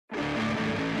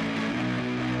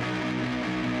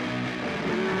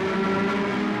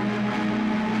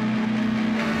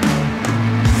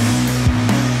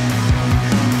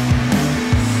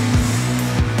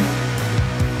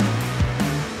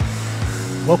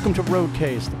Welcome to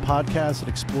Roadcase, the podcast that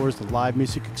explores the live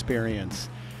music experience.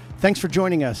 Thanks for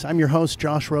joining us. I'm your host,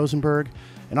 Josh Rosenberg,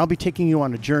 and I'll be taking you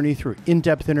on a journey through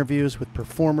in-depth interviews with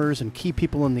performers and key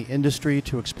people in the industry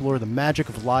to explore the magic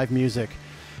of live music,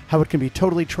 how it can be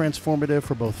totally transformative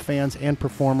for both fans and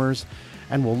performers,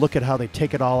 and we'll look at how they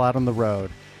take it all out on the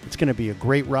road. It's going to be a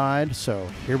great ride, so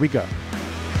here we go.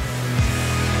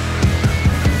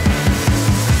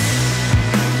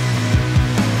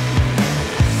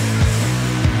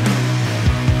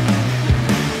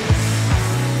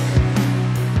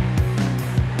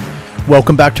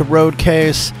 Welcome back to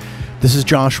Roadcase. This is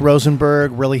Josh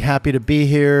Rosenberg. Really happy to be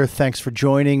here. Thanks for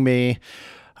joining me.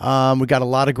 We got a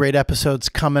lot of great episodes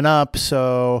coming up,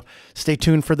 so stay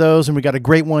tuned for those. And we got a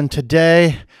great one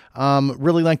today.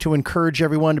 Really like to encourage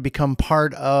everyone to become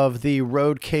part of the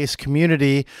Roadcase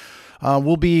community.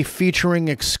 We'll be featuring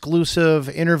exclusive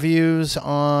interviews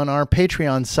on our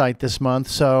Patreon site this month.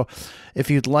 So if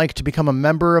you'd like to become a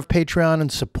member of Patreon and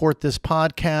support this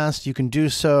podcast, you can do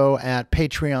so at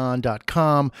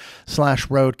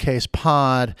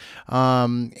patreon.com/roadcasepod.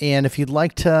 And if you'd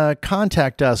like to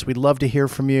contact us, we'd love to hear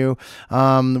from you.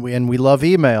 And we love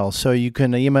email. So you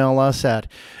can email us at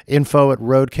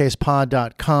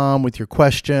info@roadcasepod.com with your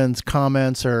questions,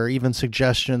 comments, or even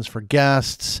suggestions for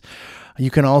guests.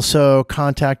 You can also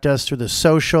contact us through the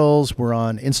socials. We're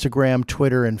on Instagram,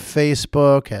 Twitter, and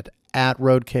Facebook at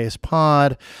Roadcase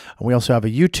Pod. We also have a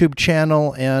YouTube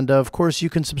channel, and of course you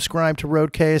can subscribe to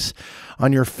Roadcase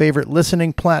on your favorite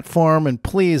listening platform, and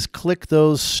please click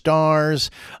those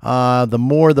stars. The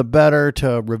more the better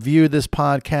to review this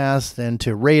podcast and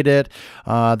to rate it.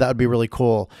 That would be really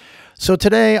cool. So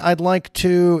today I'd like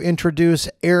to introduce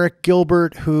Eric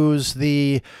Gilbert, who's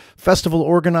the festival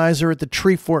organizer at the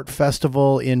Treefort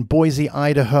Festival in Boise,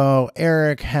 Idaho.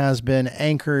 Eric has been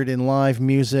anchored in live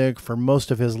music for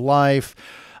most of his life.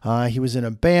 He was in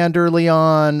a band early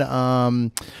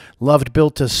on, loved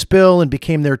Built to Spill and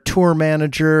became their tour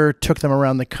manager, took them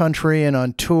around the country and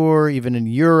on tour, even in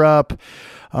Europe.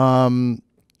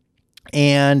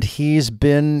 And he's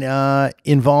been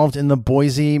involved in the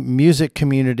Boise music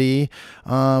community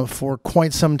for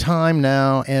quite some time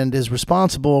now, and is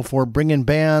responsible for bringing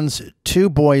bands to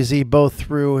Boise, both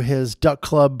through his Duck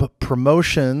Club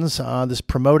Promotions, this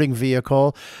promoting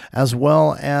vehicle, as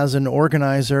well as an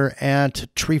organizer at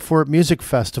Treefort Music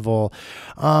Festival.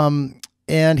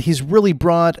 And he's really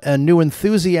brought a new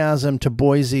enthusiasm to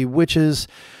Boise, which is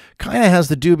kind of has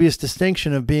the dubious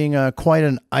distinction of being quite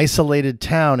an isolated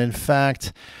town. In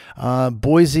fact,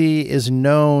 Boise is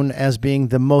known as being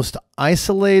the most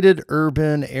isolated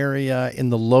urban area in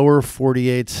the lower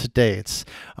 48 states.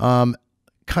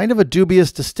 Kind of a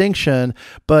dubious distinction,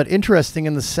 but interesting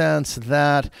in the sense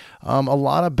that a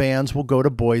lot of bands will go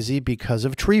to Boise because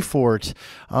of Treefort.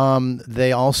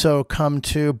 They also come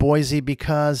to Boise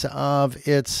because of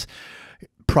its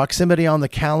proximity on the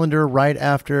calendar right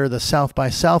after the South by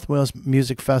Southwest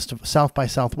Music Festival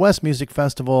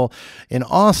in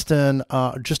Austin,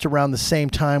 just around the same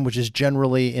time, which is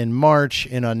generally in March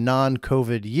in a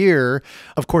non-COVID year.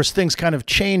 Of course, things kind of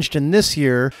changed in this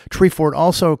year. Treefort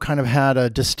also kind of had a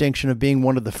distinction of being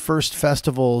one of the first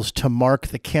festivals to mark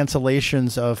the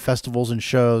cancellations of festivals and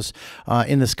shows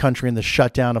in this country and the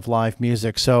shutdown of live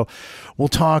music. So we'll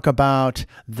talk about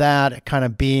that kind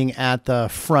of being at the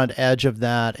front edge of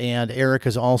that. And Eric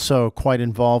is also quite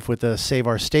involved with the Save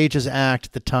Our Stages Act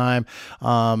at the time.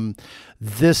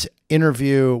 This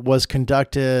interview was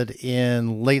conducted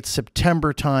in late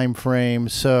September timeframe,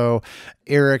 so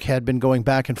Eric had been going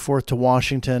back and forth to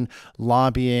Washington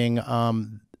lobbying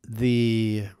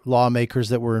the lawmakers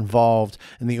that were involved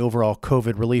in the overall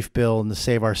COVID relief bill and the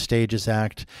Save Our Stages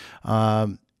Act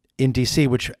in D.C.,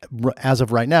 which as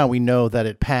of right now, we know that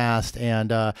it passed,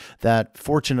 and that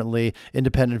fortunately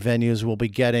independent venues will be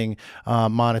getting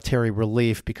monetary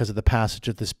relief because of the passage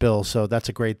of this bill. So that's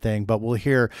a great thing. But we'll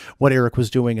hear what Eric was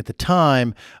doing at the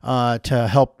time to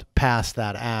help pass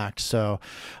that act. So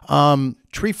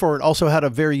Treefort also had a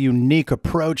very unique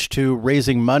approach to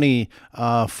raising money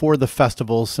for the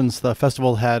festival, since the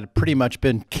festival had pretty much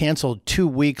been canceled 2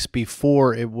 weeks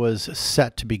before it was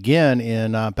set to begin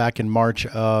back in March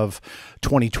of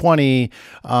 2020.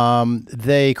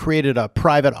 They created a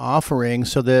private offering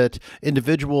so that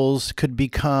individuals could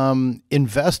become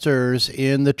investors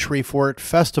in the Treefort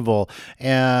Festival.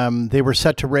 And they were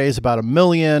set to raise about $1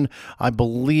 million. I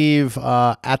believe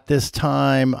at this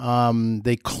time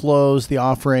they closed the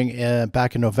offering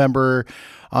back in November.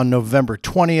 on November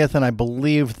 20th, and I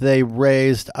believe they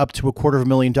raised up to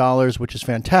 $250,000, which is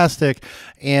fantastic,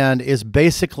 and is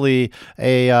basically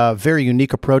a very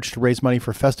unique approach to raise money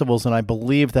for festivals, and I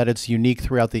believe that it's unique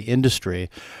throughout the industry.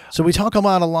 So we talk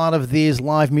about a lot of these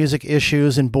live music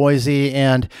issues in Boise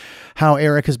and how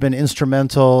Eric has been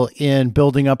instrumental in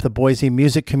building up the Boise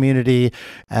music community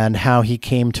and how he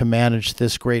came to manage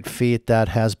this great feat that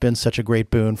has been such a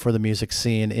great boon for the music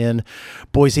scene in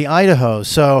Boise, Idaho.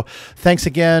 So thanks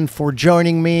again for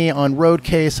joining me on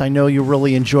Roadcase. I know you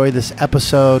really enjoyed this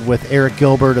episode with Eric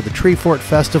Gilbert of the Treefort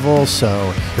Festival.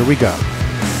 So here we go.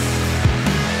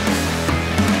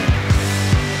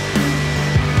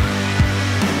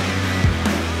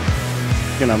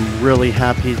 And I'm really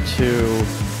happy to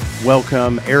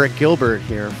welcome Eric Gilbert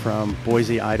here from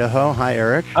Boise, Idaho. Hi,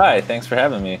 Eric. Hi, thanks for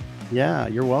having me. Yeah,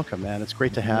 you're welcome, man. It's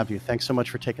great to have you. Thanks so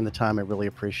much for taking the time. I really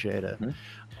appreciate it.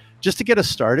 Just to get us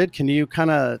started, can you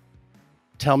kind of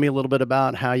tell me a little bit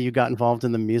about how you got involved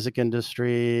in the music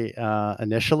industry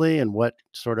initially, and what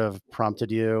sort of prompted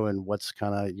you, and what's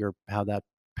kind of how that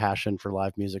passion for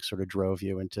live music sort of drove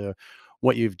you into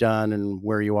what you've done and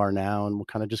where you are now, and we'll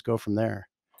kind of just go from there.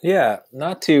 Yeah,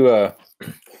 not to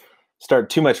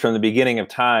start too much from the beginning of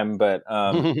time, but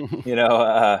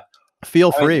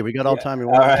feel free. We got all time you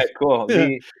want. All right, cool.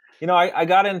 I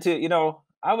got into,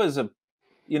 I was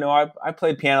I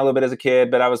played piano a little bit as a kid,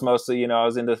 but I was mostly, I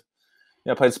was into,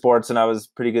 played sports, and I was a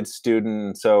pretty good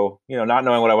student. So, not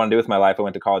knowing what I want to do with my life, I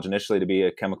went to college initially to be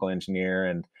a chemical engineer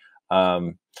and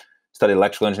studied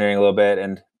electrical engineering a little bit.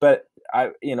 But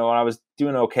I was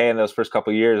doing okay in those first couple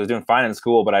of years. I was doing fine in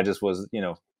school, but I just was,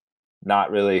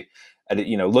 not really,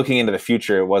 looking into the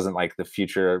future. It wasn't like the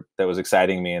future that was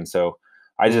exciting me. And so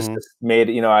I just made,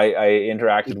 I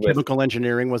interacted with chemical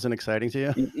engineering wasn't exciting to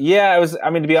you. Yeah, it was.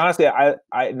 I mean, to be honest,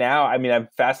 I'm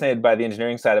fascinated by the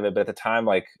engineering side of it, but at the time,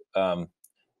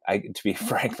 to be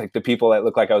frank, like the people that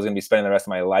looked like I was going to be spending the rest of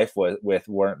my life with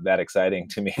weren't that exciting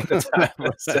to me at the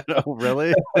time. So, oh,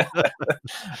 really?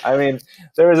 I mean,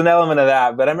 there was an element of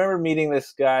that, but I remember meeting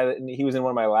this guy. He was in one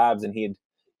of my labs, and he'd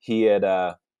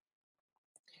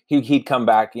come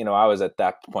back. I was at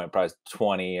that point probably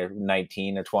 20 or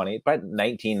 19 or 20, but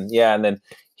 19, yeah. And then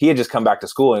he had just come back to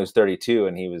school, and he was 32,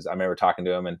 and I remember talking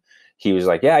to him, and he was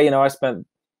like, "Yeah, I spent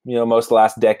most of the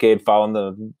last decade following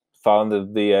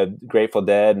the Grateful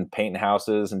Dead and painting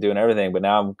houses and doing everything, but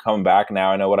now I'm coming back.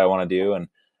 Now I know what I want to do." And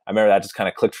I remember that just kind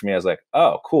of clicked for me. I was like,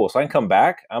 "Oh, cool! So I can come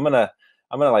back. I'm gonna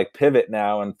like pivot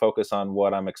now and focus on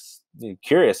what I'm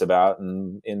curious about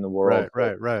in the world."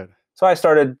 Right. So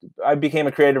I became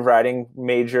a creative writing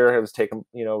major. I was doing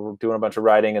a bunch of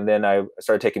writing, and then I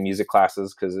started taking music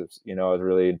classes because I was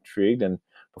really intrigued. And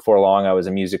before long, I was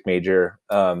a music major,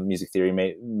 music theory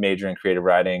major, and creative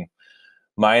writing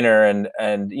minor. And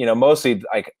mostly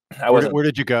like I wasn't. Where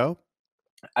did you go?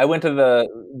 I went to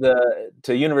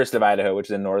the University of Idaho, which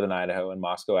is in northern Idaho, in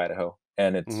Moscow, Idaho,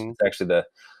 and it's actually the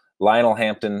Lionel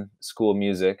Hampton School of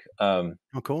Music. Oh,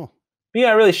 cool.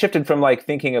 I really shifted from like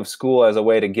thinking of school as a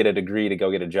way to get a degree to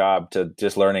go get a job to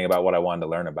just learning about what I wanted to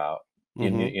learn about,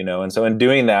 and so in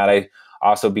doing that, I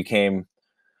also became,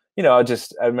 I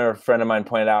remember a friend of mine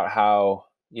pointed out how,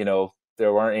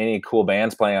 there weren't any cool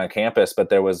bands playing on campus, but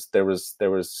there was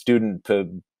student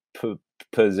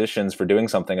positions for doing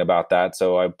something about that.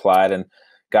 So I applied and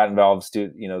got involved,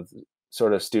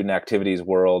 sort of student activities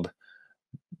world,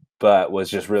 but was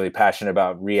just really passionate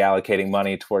about reallocating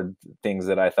money toward things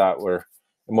that I thought were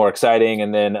more exciting.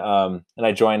 And then, and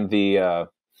I joined the,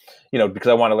 because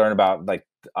I want to learn about like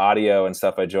audio and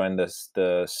stuff, I joined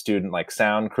the student like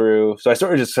sound crew. So I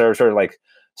started like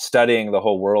studying the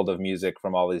whole world of music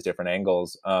from all these different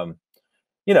angles, and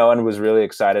was really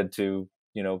excited to,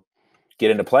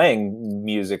 get into playing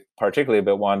music particularly,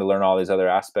 but wanted to learn all these other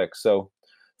aspects. So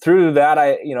through that,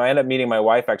 I ended up meeting my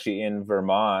wife actually in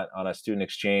Vermont on a student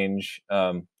exchange,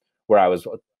 where I was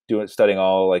studying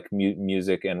all like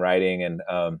music and writing,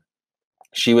 and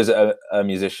she was a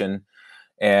musician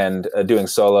and doing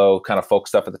solo kind of folk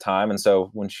stuff at the time. And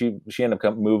so when she ended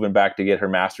up moving back to get her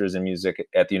master's in music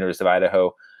at the University of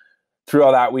Idaho, through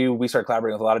all that we started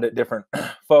collaborating with a lot of different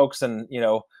folks, and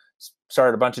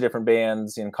started a bunch of different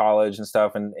bands in college and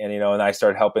stuff. And I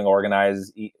started helping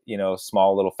organize,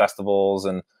 small little festivals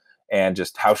and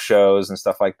just house shows and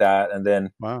stuff like that. And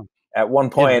then at one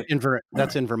point,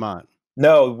 that's in Vermont.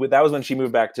 No, that was when she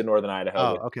moved back to northern Idaho.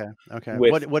 Oh, okay.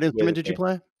 What instrument did you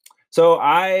play? So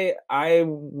I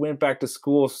went back to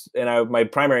school, and my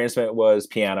primary instrument was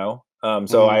piano.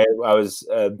 So I was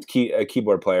a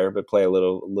keyboard player, but play a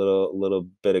little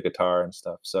bit of guitar and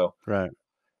stuff. So right.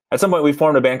 at some point we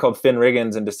formed a band called Finn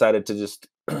Riggins and decided to just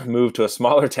move to a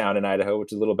smaller town in Idaho,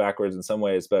 which is a little backwards in some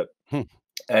ways, but Hmm.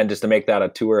 and just to make that a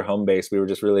tour home base, we were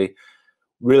just really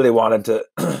wanted to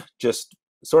just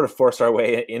sort of force our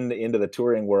way into the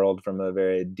touring world from a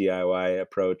very DIY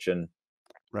approach. And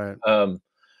Right.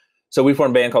 so we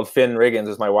formed a band called Finn Riggins,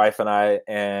 as my wife and I,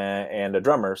 and a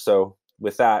drummer. So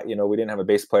with that, you know, we didn't have a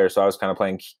bass player, so I was kind of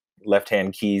playing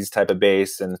left-hand keys type of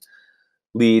bass and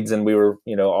leads, and we were,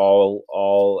 you know,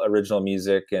 all original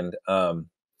music. And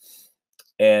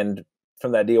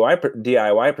from that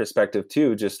DIY perspective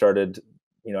too, just started,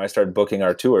 you know, I started booking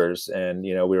our tours, and,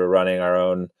 you know, we were running our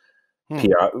own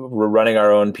PR,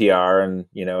 and,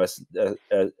 you know,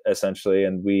 essentially,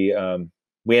 and we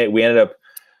ended up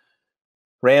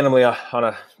randomly on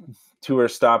a tour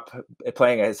stop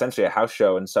playing essentially a house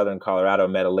show in Southern Colorado,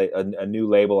 met a new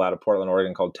label out of Portland,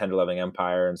 Oregon called Tender Loving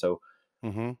Empire. And so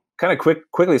kind of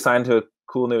quickly signed to a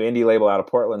cool new indie label out of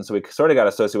Portland. So we sort of got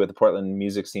associated with the Portland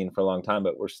music scene for a long time,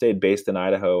 but we're stayed based in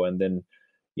Idaho. And then,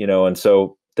 you know, and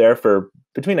so there for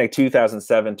between like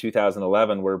 2007,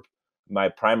 2011, where my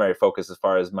primary focus as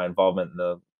far as my involvement in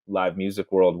the live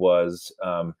music world was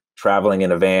traveling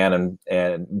in a van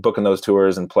and booking those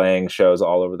tours and playing shows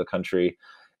all over the country.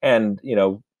 And, you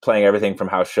know, playing everything from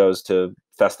house shows to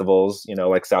festivals, you know,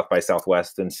 like South by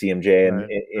Southwest and CMJ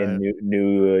in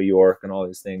New York and all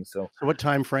these things. So what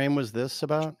time frame was this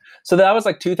about? So that was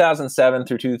like 2007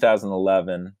 through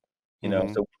 2011, you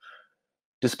know. So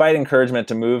despite encouragement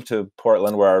to move to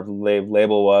Portland, where our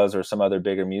label was, or some other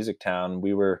bigger music town,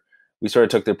 we sort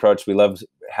of took the approach. We loved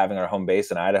having our home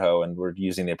base in Idaho, and we're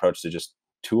using the approach to just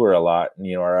tour a lot. And,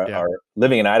 you know, our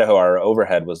living in Idaho, our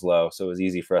overhead was low, so it was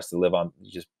easy for us to live on,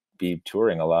 just be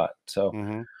touring a lot. So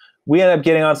we ended up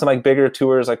getting on some like bigger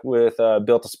tours, like with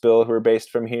Built to Spill, who are based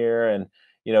from here, and,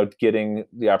 you know, getting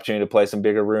the opportunity to play some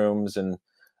bigger rooms, and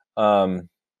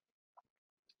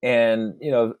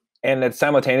you know, and then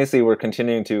simultaneously we're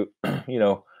continuing to, you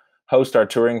know, host our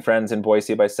touring friends in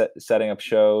Boise by setting up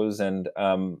shows, and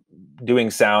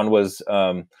doing sound was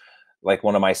like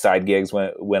one of my side gigs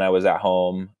when I was at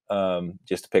home,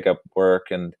 just to pick up work.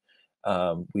 And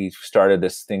we started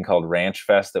this thing called Ranch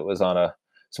Fest that was on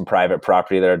some private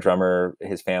property that our drummer,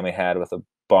 his family had, with a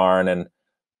barn. And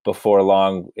before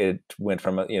long, it went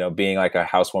from, you know, being like a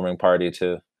housewarming party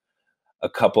to a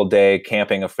couple-day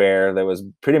camping affair that was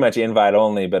pretty much invite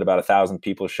only, but about 1,000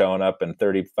 people showing up and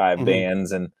 35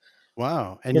 bands. And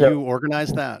wow. And you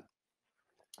organized that?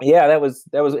 Yeah, it was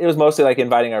mostly like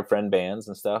inviting our friend bands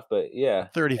and stuff, but yeah.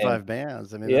 35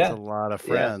 bands. I mean, that's a lot of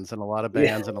friends and a lot of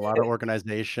bands and a lot of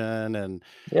organization. And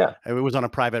it was on a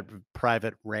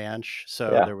private ranch, so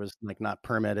there was like not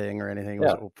permitting or anything. It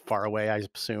was far away, I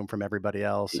assume, from everybody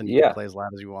else, and you could play as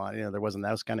loud as you want. You know, there wasn't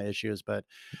those kind of issues, but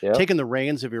taking the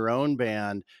reins of your own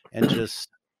band and just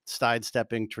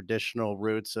sidestepping traditional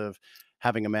routes of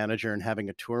having a manager and having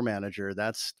a tour manager,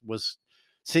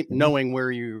 knowing where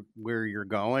you're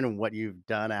going and what you've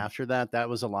done after that, that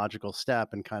was a logical step,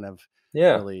 and kind of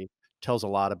really tells a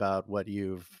lot about what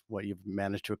you've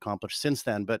managed to accomplish since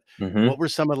then. But what were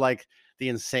some of like the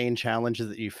insane challenges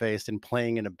that you faced in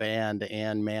playing in a band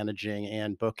and managing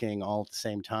and booking all at the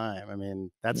same time? I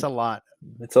mean, that's a lot.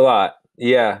 It's a lot.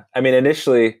 Yeah. I mean,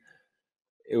 initially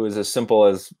it was as simple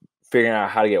as figuring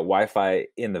out how to get Wi-Fi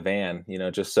in the van, you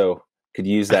know, just so could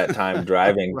use that time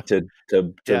driving to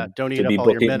don't eat up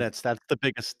all your minutes. That's the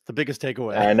biggest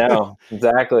takeaway. I know,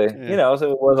 exactly. You know,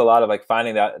 so it was a lot of like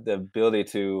finding the ability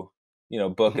to, you know,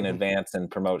 book in advance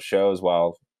and promote shows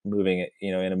while moving it,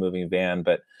 you know, in a moving van.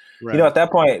 But you know, at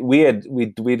that point we had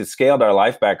scaled our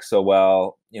life back so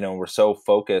well, you know, we're so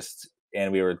focused,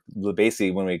 and we were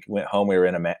basically, when we went home, we were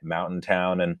in a mountain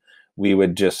town, and we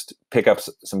would just pick up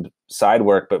some side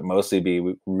work, but mostly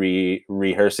be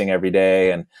rehearsing every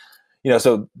day. And, you know,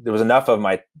 so there was enough of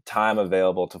my time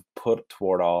available to put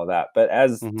toward all of that. But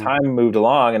as time moved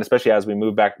along, and especially as we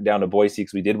moved back down to Boise,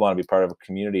 because we did want to be part of a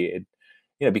community, it,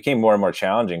 you know, became more and more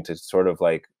challenging to sort of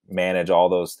like manage all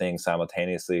those things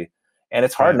simultaneously. And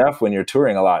it's hard enough when you're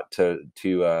touring a lot to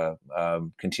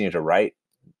continue to write,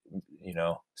 you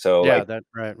know. So right.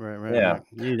 You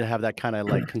need to have that kind of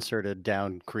like concerted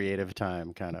down creative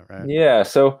time, kind of, right? Yeah.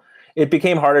 So it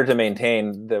became harder to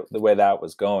maintain the way that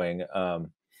was going. I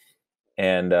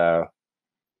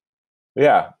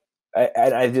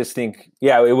just think,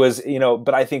 it was, you know,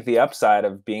 but I think the upside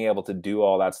of being able to do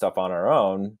all that stuff on our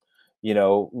own, you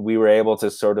know, we were able to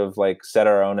sort of like set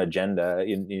our own agenda,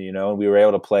 you know, and we were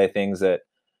able to play things that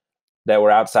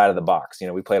were outside of the box. You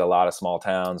know, we played a lot of small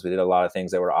towns. We did a lot of things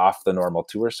that were off the normal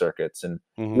tour circuits. And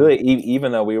really,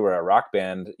 even though we were a rock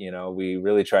band, you know, we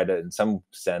really tried to, in some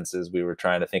senses, we were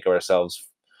trying to think of ourselves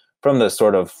from the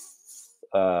sort of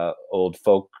old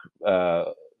folk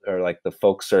or like the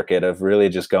folk circuit of really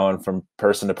just going from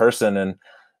person to person and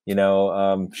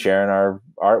sharing our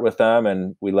art with them.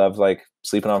 And we love like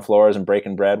sleeping on floors and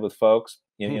breaking bread with folks,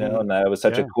 and that was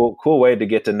such a cool way to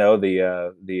get to know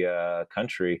the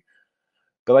country.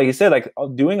 But like you said, like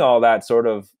doing all that sort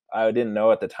of, I didn't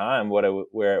know at the time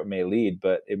where it may lead,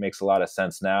 but it makes a lot of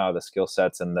sense now, the skill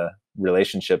sets and the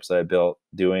relationships that I built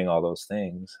doing all those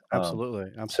things. Absolutely.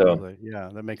 So Yeah,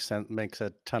 that makes sense. Makes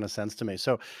a ton of sense to me.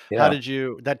 So how yeah. did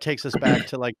you, that takes us back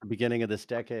to like the beginning of this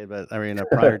decade, but I mean, a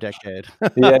prior decade.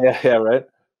 Yeah, right.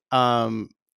 Um,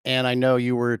 and I know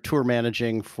you were tour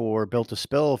managing for Built to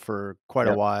Spill for quite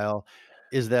a Yeah. while.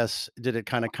 Did it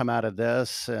kind of come out of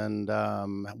this? And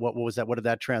what was that? What did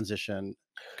that transition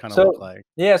kind of look So like?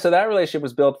 yeah, so that relationship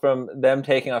was built from them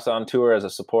taking us on tour as a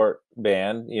support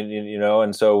band,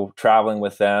 and so traveling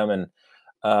with them,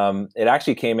 and it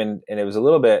actually came in, and it was a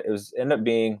little bit, it was ended up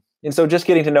being, and so just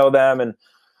getting to know them, and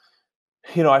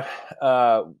I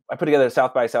put together a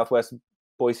South by Southwest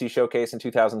Boise showcase in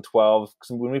 2012.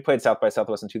 Because when we played South by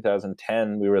Southwest in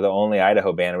 2010, we were the only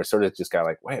Idaho band. And we sort of just got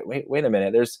like, wait a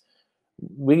minute,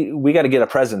 we got to get a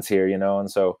presence here,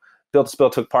 and so Built to Spill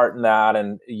took part in that,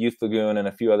 and Youth Lagoon and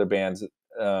a few other bands at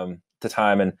the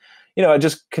time, and I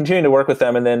just continued to work with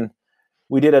them, and then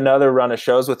we did another run of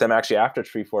shows with them actually after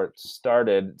Treefort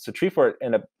started. So Treefort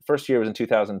in the first year was in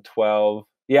 2012.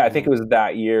 Yeah, I think it was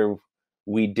that year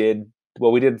we did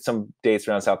some dates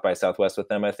around South by Southwest with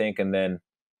them, I think, and then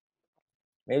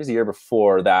maybe it was the year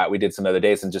before that we did some other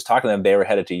dates, and just talking to them, they were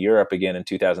headed to Europe again in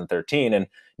 2013 and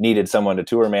needed someone to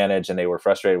tour manage, and they were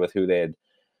frustrated with who they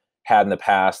had in the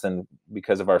past, and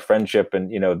because of our friendship,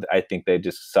 and I think they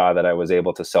just saw that I was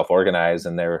able to self-organize,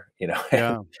 and they're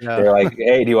Yeah. they're like,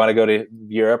 hey, do you want to go to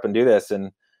Europe and do this?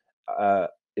 And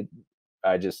it,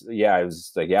 I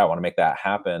was like, yeah, I want to make that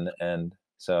happen. And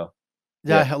so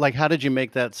Yeah, like, how did you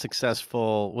make that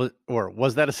successful? Or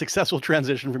was that a successful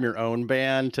transition from your own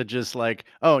band to just like,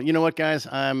 oh, you know what, guys,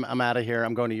 I'm out of here.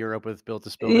 I'm going to Europe with Built to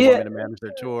Spill. They want yeah me to manage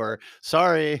their tour.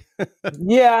 Sorry.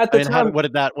 yeah at I the mean, time,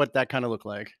 what that kind of look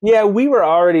like? yeah, we were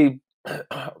already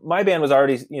my band was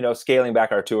already scaling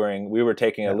back our touring. We were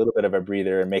taking a Yeah. little bit of a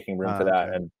breather and making room for that,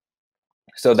 Okay. and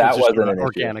so So it that just wasn't an issue.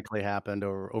 organically happened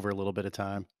over a little bit of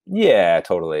time. Yeah,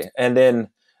 totally. And then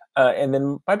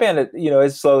my band,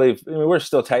 is slowly. I mean, we're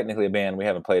still technically a band. We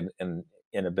haven't played in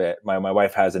a bit. My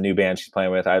wife has a new band she's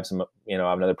playing with. I have some, I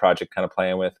have another project kind of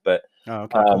playing with, but Oh,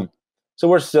 okay, um, cool. so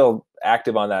we're still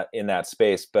active on that in that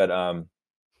space. But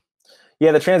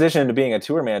yeah, the transition into being a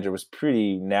tour manager was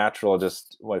pretty natural.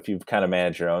 Just what if you've kind of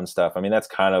managed your own stuff? I mean, that's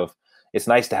kind of, it's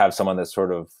nice to have someone that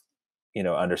sort of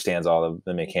understands all of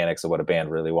the mechanics of what a band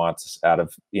really wants out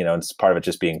of, and it's part of it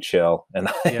just being chill and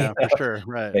Yeah, for sure.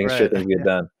 Right, making sure right. things get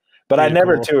done. But Stayed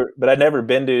cool. But I'd never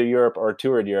been to Europe or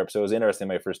toured Europe. So it was interesting.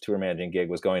 My first tour managing gig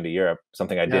was going to Europe,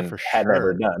 something I Yeah, for had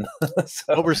never sure. done. What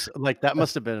So were like, that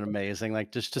must have been amazing,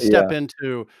 like, just to step yeah,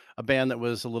 into a band that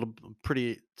was a little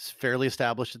pretty fairly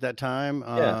established at that time,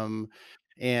 yeah.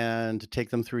 and to take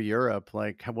them through Europe,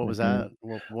 like, what was hmm that?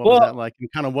 What was Well, that like?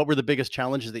 And kinda what were the biggest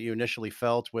challenges that you initially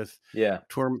felt with yeah,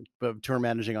 tour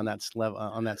managing on that level,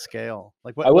 on that scale?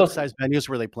 Like, I will. what size venues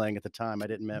were they playing at the time?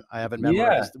 I haven't Yeah.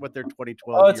 memorized what their Oh,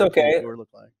 2012 it's European okay. tour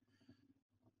looked like.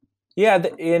 Yeah,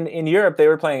 in Europe they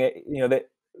were playing it.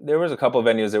 There was a couple of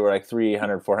venues that were like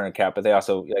 300, 400 cap, but they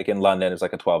also, like in London, it was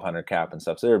like a 1,200 cap and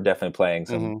stuff. So they were definitely playing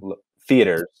some Mhm.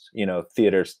 theaters,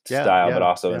 theater Yeah, style, but yeah,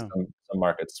 also in yeah. some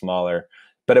markets smaller.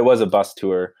 But it was a bus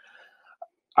tour.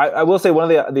 I will say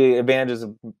one of the advantages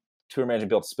of tour managing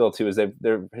Built to Spill too is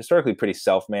they're historically pretty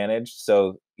self managed.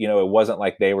 So it wasn't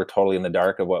like they were totally in the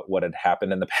dark of what had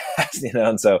happened in the past,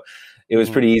 and so it was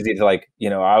Mhm. pretty easy to, like,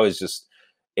 I was just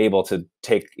able to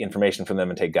take information from them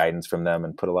and take guidance from them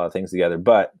and put a lot of things together.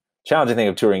 But challenging thing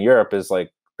of touring Europe is like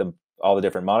all the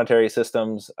different monetary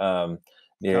systems, Oh,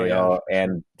 yeah, for sure.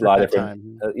 and a At lot of that different,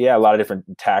 time. yeah, a lot of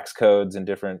different tax codes in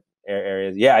different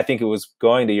areas. Yeah, I think it was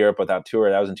going to Europe without tour.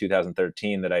 That was in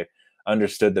 2013 that I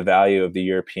understood the value of the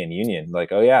European Union.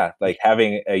 Like, oh yeah, like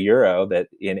having a euro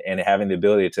and having the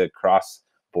ability to cross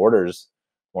borders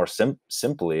more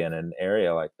simply in an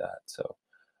area like that. So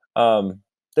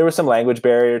there were some language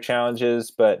barrier challenges,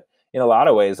 but in a lot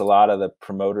of ways, a lot of the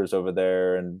promoters over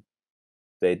there, and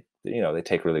they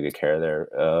take really good care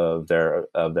of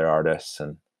their artists.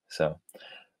 And so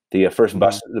the first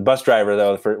Mhm. the bus driver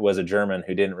though was a German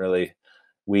who didn't really.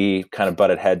 We kind of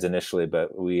butted heads initially,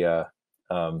 but we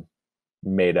um,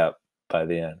 made up by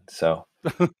the end. So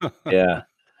yeah.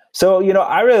 So,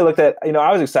 I really looked at,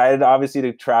 I was excited obviously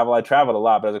to travel. I traveled a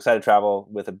lot, but I was excited to travel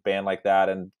with a band like that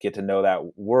and get to know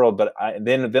that world. But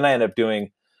then I ended up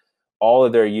doing all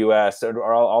of their US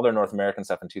or all their North American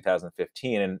stuff in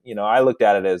 2015. And, I looked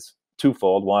at it as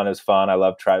twofold. One is fun. I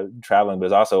love traveling, but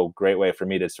it's also a great way for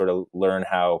me to sort of learn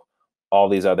how all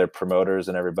these other promoters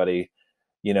and everybody,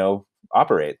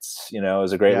 operates. It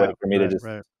was a great way Yeah, for me to right, just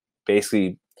right.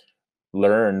 basically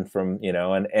learn from,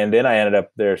 and then I ended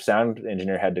up, their sound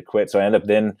engineer had to quit. So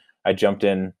I jumped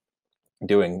in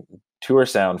doing tour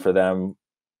sound for them.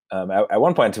 At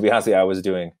one point, to be honest, I was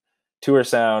doing tour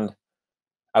sound.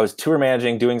 I was tour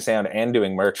managing, doing sound, and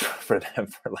doing merch for them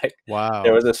for like,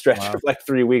 there Wow. was a stretch Wow. of like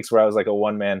 3 weeks where I was like a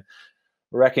one man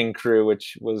wrecking crew,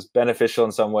 which was beneficial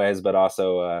in some ways, but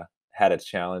also had its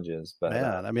challenges. But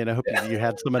Man, I mean, I hope yeah. you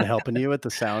had someone helping you at the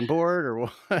soundboard or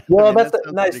what? I Well, mean, that's that the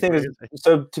sounds nice pretty thing is, crazy.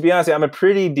 so to be honest, I'm a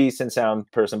pretty decent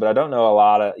sound person, but I don't know a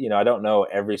lot of, I don't know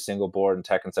every single board and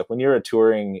tech and stuff. When you're a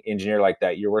touring engineer like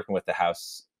that, you're working with the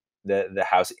house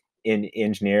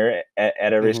engineer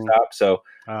at every Mhm. stop. So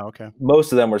Oh, okay.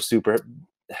 most of them were super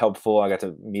helpful. I got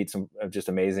to meet some just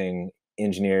amazing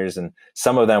engineers, and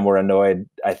some of them were annoyed,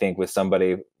 I think, with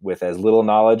somebody with as little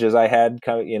knowledge as I had.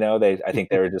 I think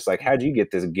they were just like, "How'd you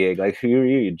get this gig? Like, who are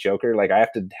you, you joker? Like, I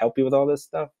have to help you with all this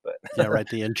stuff." But Yeah, right,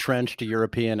 the entrenched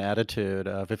European attitude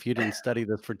of, "If you didn't study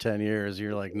this for 10 years,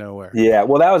 you're, like, nowhere." yeah,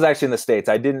 well, that was actually in the States.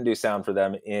 I didn't do sound for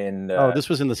them Oh, this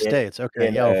was in the in States,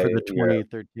 okay, yeah, oh, for the Europe,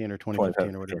 2013 or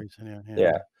 2015 or whatever 2015. you said, yeah, yeah,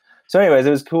 Yeah. yeah. So anyways,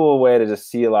 it was a cool way to just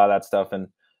see a lot of that stuff. And,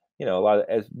 a lot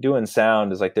of doing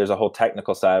sound is like, there's a whole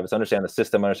technical side of it. It's understand the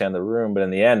system, understand the room, but in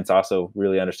the end, it's also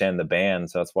really understanding the band.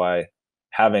 So that's why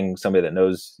having somebody that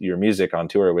knows your music on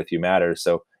tour with you matters.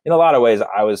 So in a lot of ways,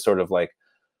 I was sort of like,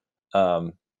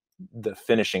 um, the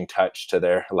finishing touch to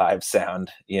their live sound,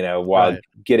 while Right,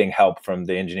 getting help from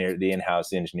the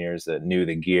in-house engineers that knew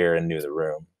the gear and knew the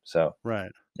room. So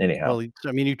right. anyhow, Well,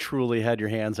 I mean, you truly had your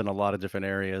hands in a lot of different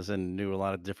areas and knew a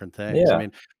lot of different things. I yeah.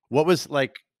 mean, what was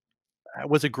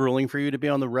it grueling for you to be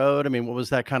on the road? I mean, what was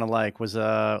that kinda like?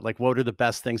 Like, what are the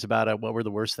best things about it? What were the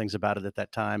worst things about it at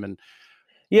that time? And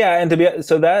Yeah. And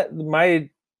so that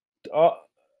uh,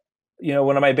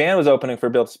 when my band was opening for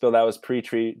Built to Spill, that was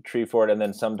Treefort, and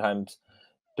then sometimes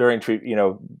during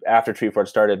after Treefort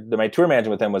started. My tour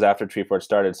management with them was after Treefort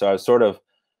started, so I was sort of,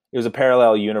 it was a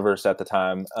parallel universe at the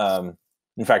time.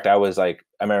 In fact, I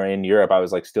remember in Europe, I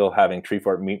was like still having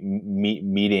Treefort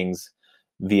meetings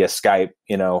via Skype,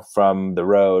 from the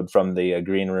road, from the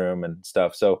green room and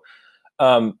stuff. So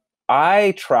um,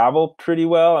 I travel pretty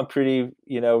well. I'm pretty,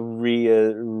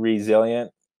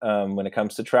 resilient when it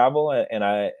comes to travel, and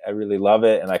I really love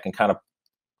it, and I can kind of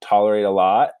tolerate a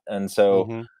lot, and so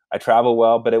mhm, I travel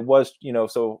well. But it was,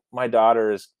 so my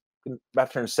daughter is about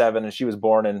to turn 7, and she was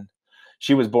born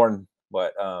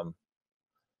what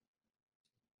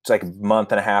it's like a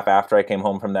month and a half after I came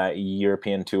home from that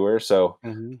European tour. So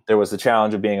mhm. there was the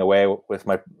challenge of being away with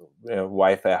my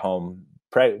wife at home,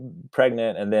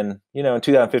 pregnant, and then in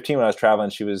 2015 when I was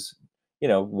traveling, she was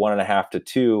 1.5 to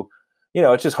 2.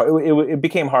 It's just hard. It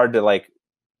became hard to like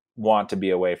want to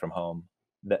be away from home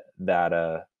that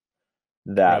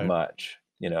Right. much.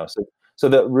 So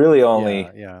the really Yeah,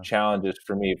 only yeah. challenges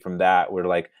for me from that were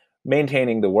like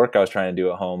maintaining the work I was trying to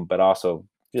do at home, but also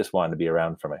just wanting to be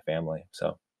around for my family.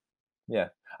 So yeah.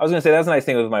 I was gonna say that's a nice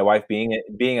thing with my wife being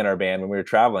in our band when we were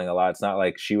traveling a lot. It's not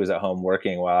like she was at home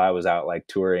working while I was out like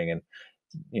touring, and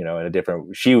in a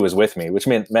different, she was with me, which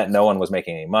meant no one was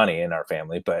making any money in our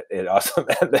family, but it also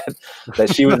meant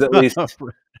that she was at least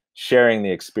sharing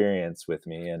the experience with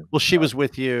me. And Well, she was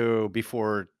with you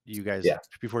before you guys yeah,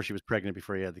 before she was pregnant,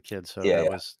 before you had the kids, so yeah, that yeah,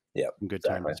 was yeah, some good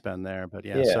time exactly. to spend there, but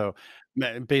yeah, Yeah, so,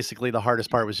 basically, the hardest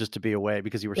part was just to be away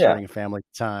because you were yeah, starting a family at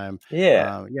the time.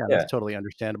 yeah, Yeah, that's yeah. totally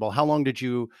understandable. How long did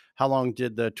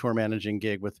the tour managing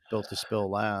gig with Built to Spill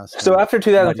last, So and after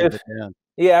why did 2015, it end?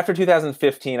 yeah, after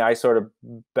 2015, I sort of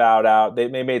bowed out. They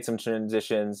made some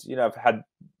transitions. I've had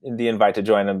the invite to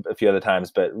join them a few other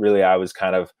times, but really,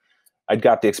 I'd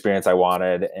got the experience I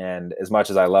wanted, and as much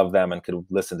as I love them and could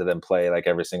listen to them play like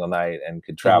every single night and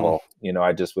could Mhm. travel,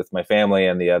 I just, with my family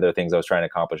and the other things I was trying to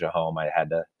accomplish at home, I had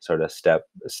to sort of step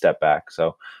back.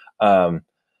 Um,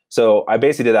 so I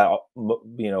basically did that,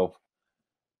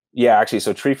 yeah, actually.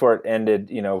 So Treefort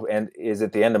ended, and is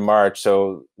at the end of March.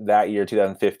 So that year,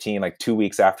 2015, like 2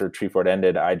 weeks after Treefort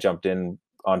ended, I jumped in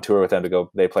on tour with them to go.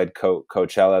 They played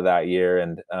Coachella that year,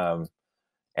 and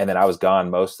then I was gone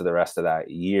most of the rest of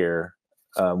that year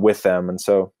with them. And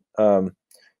so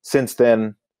since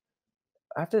then,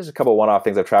 after there's a couple one-off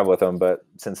things I've traveled with them, but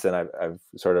since then I've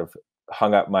sort of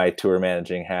hung up my tour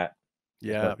managing hat.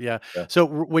 Yeah, yeah. Yeah. So,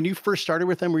 when you first started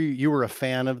with them, you were a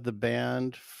fan of the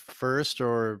band first,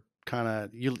 or kinda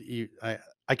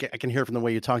I can hear from the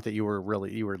way you talk that you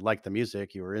were like the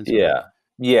music, you were into it? Yeah.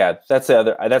 Yeah, that's the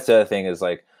other thing is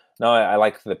like, no, I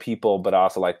like the people, but I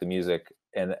also like the music.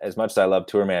 And as much as I love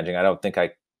tour managing, I don't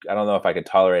know if I could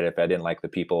tolerate it if I didn't like the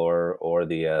people or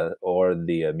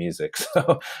the music.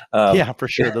 So, um, Yeah, for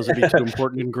sure. Those would be 2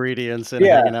 important ingredients in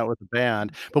yeah, hanging out with the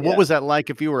band. But what yeah, was that like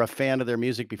if you were a fan of their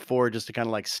music before, just to kinda,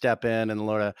 like, step in and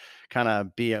sorta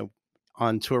kinda be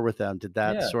on tour with them? Did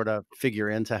that yeah. sort of figure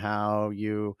into how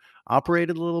you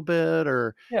operated a little bit,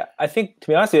 or Yeah, I think to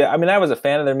be honest with you, I mean, I was a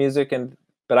fan of their music,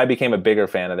 but I became a bigger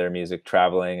fan of their music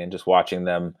traveling and just watching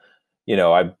them.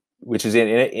 I which is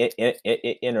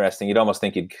interesting. You'd almost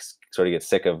think you'd sort of get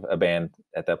sick of a band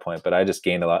at that point, but I just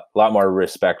gained a lot more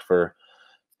respect for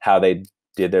how they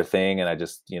did their thing, and I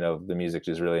just the music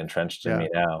just really entrenched in yeah. me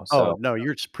now. Oh, So no,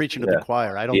 you're just preaching to the yeah,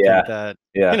 choir. I don't yeah, think that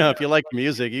yeah, if you like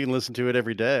music, you can listen to it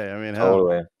every day. I mean, hell,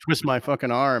 totally, twist my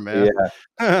fucking arm, man.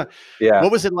 yeah, yeah.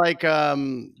 What was it like,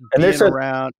 And being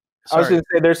around I was sorry. gonna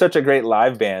say they're such a great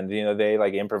live band. They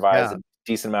like improvise Yeah. a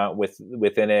decent amount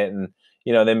within it, and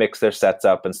they mix their sets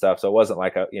up and stuff. So it wasn't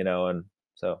like and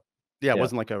so Yeah, it yeah,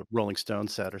 wasn't like a Rolling Stone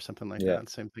set or something like yeah, that,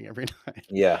 same thing every night.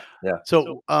 yeah, yeah.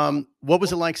 So, what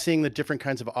was it like seeing the different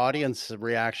kinds of audience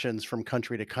reactions from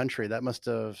country to country? That must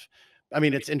have I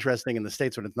mean, it's interesting in the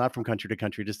States when it's not from country to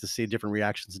country just to see different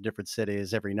reactions in different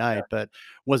cities every Yeah. night, but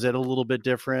was it a little bit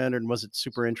different, and was it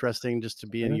super interesting just to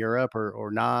be in Mhm. Europe, or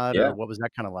not, or Yeah. what was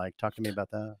that kinda like? Talk to me about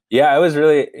that. Yeah, it was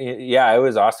really yeah, it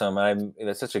was awesome.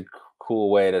 It's such a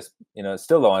cool way to it's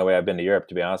still the only way I've been to Europe,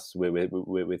 to be honest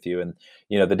with you. And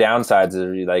the downsides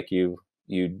are like you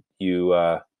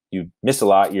miss a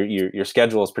lot. Your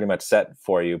schedule is pretty much set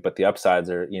for you, but the upsides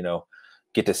are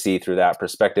get to see through that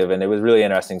perspective. And it was really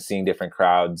interesting seeing different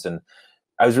crowds, and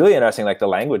I was really interesting like the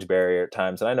language barrier at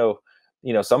times. And I know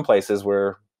some places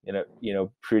were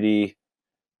pretty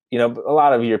a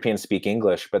lot of Europeans speak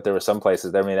English, but there were some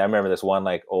places. I mean, I remember this one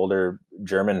like older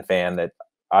German fan that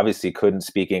obviously couldn't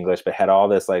speak English, but had all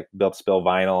this like built spill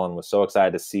vinyl and was so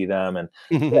excited to see them. And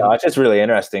it's just really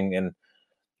interesting, and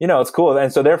it's cool.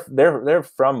 And so they're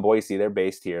from Boise. They're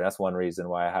based here. That's one reason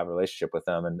why I have a relationship with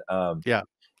them. And Yeah.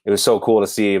 it was so cool to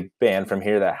see a band from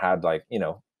here that had like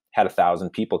had 1,000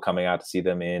 people coming out to see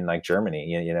them in like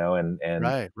Germany,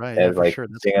 Right, right, yeah, and for like sure,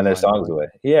 that's singing kinda their songs mind-blowing. away.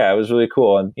 Yeah, it was really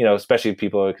cool, and especially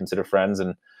people I consider friends,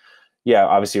 and yeah,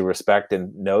 obviously respect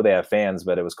and know they have fans,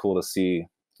 but it was cool to see,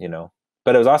 you know.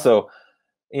 But it was also,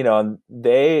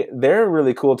 they're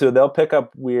really cool too. They'll pick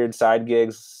up weird side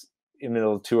gigs in the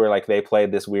middle of the tour, like they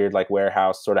played this weird like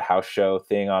warehouse sort of house show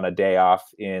thing on a day off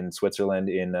in Switzerland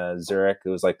in Zurich. It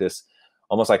was like this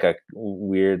almost like a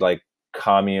weird like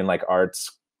commune like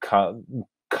arts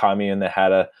commune that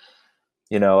had a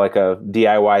like a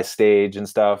DIY stage and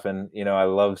stuff. And I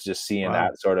love just seeing Wow.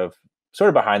 that sort of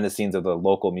behind the scenes of the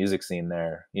local music scene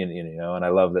there. And I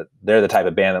love that they're the type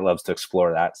of band that loves to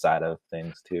explore that side of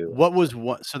things too. What was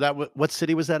what so that what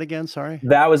city was that again? Sorry?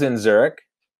 That was in Zurich,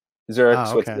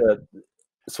 Oh, okay. Because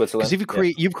Switzerland. Yeah.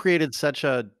 you've created such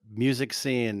a music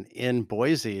scene in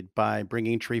Boise by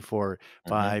bringing Treefort, Hmm.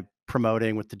 by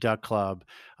promoting with the Duck Club.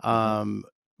 Hmm. Um,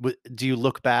 do you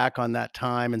look back on that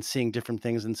time and seeing different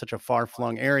things in such a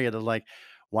far-flung area to like,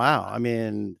 wow, I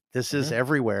mean, this is Hmm.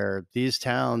 everywhere. These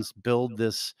towns build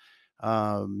this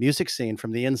music scene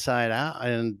from the inside out,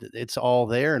 and it's all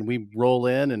there. And we roll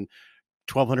in, and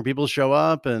 1,200 people show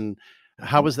up. And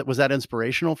how Hmm. was that? Was that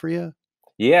inspirational for you?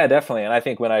 Yeah, definitely. And I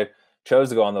think when I chose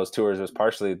to go on those tours, it was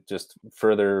partially just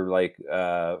further like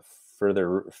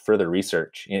further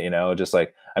research. Just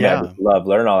like I mean, I just Yeah. love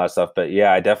learning all that stuff. But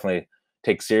yeah, I definitely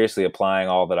take seriously applying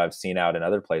all that I've seen out in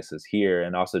other places here,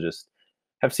 and also just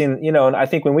have seen. And I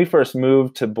think when we first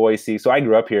moved to Boise, so I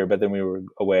grew up here, but then we were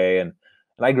away, and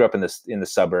I grew up in the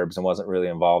suburbs and wasn't really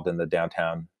involved in the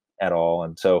downtown at all.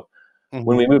 And so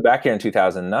when we Mhm. moved back here in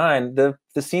 2009, the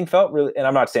scene felt really, and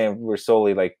I'm not saying we're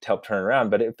solely like to help turn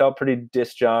around, but it felt pretty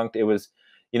disjunct. It was,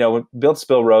 when Built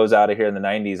Spill rose out of here in the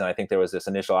 90s, and I think there was this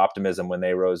initial optimism when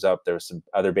they rose up. There was some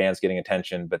other bands getting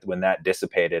attention, but when that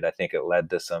dissipated, I think it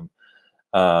led to some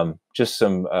just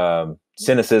some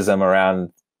cynicism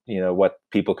around what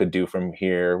people could do from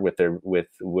here with their with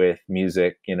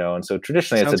music, and so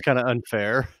traditionally it's a Sounds kinda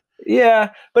unfair. yeah,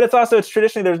 but it's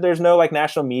traditionally there's no like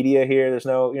national media here. There's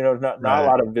no not a Right.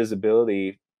 lot of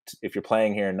visibility if you're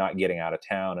playing here and not getting out of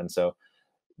town. And so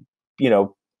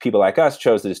people like us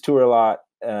chose to just tour a lot,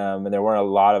 and there weren't a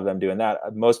lot of them doing that.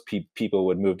 Most people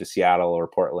would move to Seattle or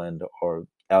Portland or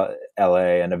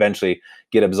LA and eventually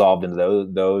get absolved into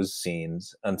those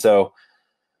scenes. And so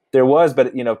there was,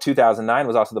 but 2009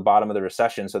 was also the bottom of the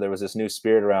recession, so there was this new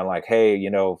spirit around like, hey, I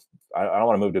don't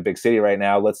want to move to a big city right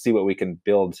now. Let's see what we can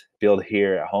build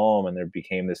here at home. And there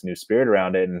became this new spirit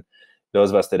around it. And those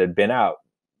of us that had been out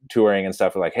touring and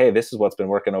stuff, were like, hey, this is what's been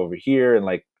working over here, and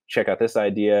like check out this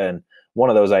idea. And one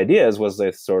of those ideas was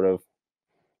this sort of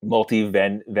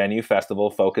multi-venue festival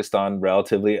focused on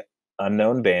relatively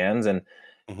unknown bands,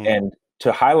 Hmm. and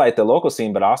to highlight the local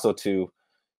scene, but also to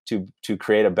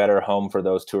create a better home for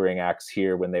those touring acts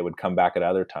here when they would come back at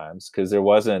other times. Because there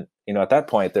wasn't, at that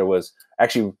point there was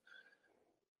actually,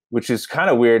 which is kind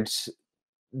of weird,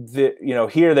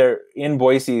 here there in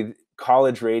Boise,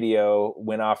 college radio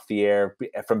went off the air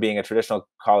from being a traditional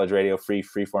college radio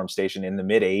freeform station in the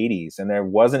mid 80s, and there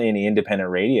wasn't any independent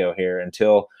radio here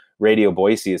until Radio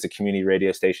Boise is a community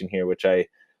radio station here, which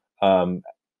um,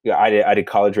 I did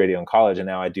college radio in college, and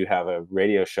now I do have a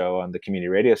radio show on the community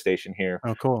radio station here,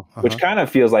 Oh, cool. which kind of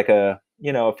feels like it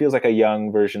feels like a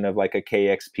young version of like a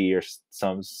KXP or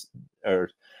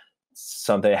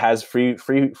something. It has free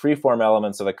form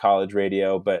elements of a college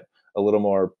radio, but a little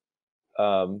more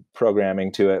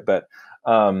programming to it. But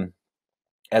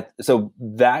so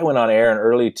that went on air in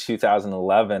early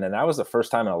 2011, and that was the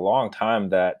first time in a long time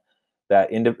that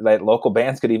local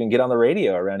bands could even get on the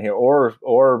radio around here, or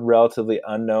relatively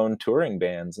unknown touring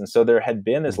bands. And so there had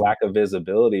been this lack of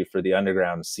visibility for the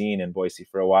underground scene in Boise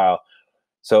for a while.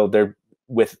 So there,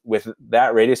 with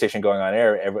that radio station going on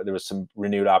air, there was some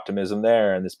renewed optimism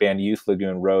there, and this band Youth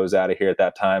Lagoon rose out of here at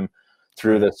that time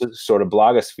through the sort of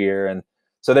blogosphere. And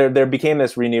so there became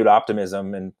this renewed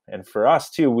optimism, and for us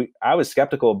too, I was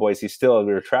skeptical of Boise still.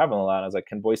 We were traveling a lot. I was like,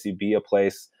 can Boise be a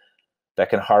place that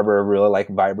can harbor a really like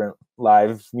vibrant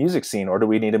live music scene, or do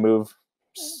we need to move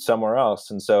somewhere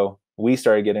else? And so we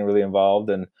started getting really involved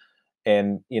and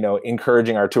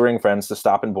encouraging our touring friends to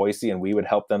stop in Boise, and we would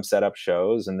help them set up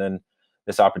shows. And then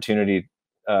this opportunity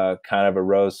kind of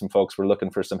arose. Some folks were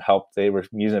looking for some help. They were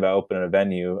musing about opening a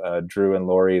venue, Drew and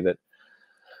Lori, but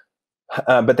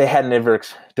they hadn't ever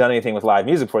done anything with live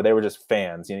music before. They were just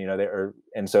fans,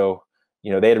 and so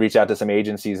they had reached out to some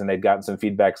agencies, and they'd gotten some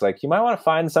feedbacks like, you might want to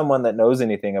find someone that knows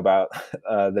anything about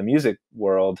the music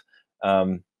world.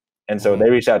 And so they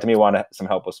reached out to me, wanted some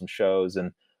help with some shows.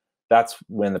 And that's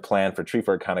when the plan for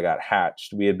Treefort kind of got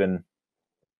hatched. We had been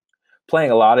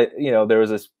playing a lot of, there was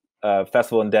this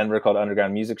festival in Denver called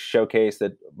Underground Music Showcase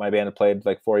that my band had played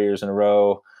like 4 years in a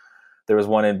row. There was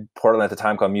one in Portland at the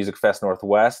time called Music Fest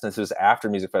Northwest. And this was after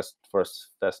Music Fest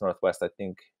Northwest, I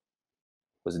think,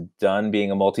 was done being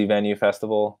a multi-venue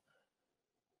festival.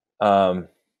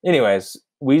 Anyways,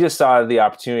 we just saw the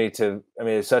opportunity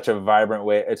it's such a vibrant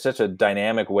way, it's such a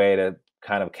dynamic way to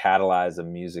kind of catalyze a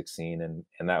music scene.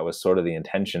 And that was sort of the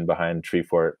intention behind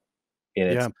Treefort in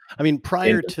its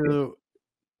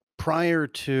prior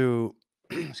to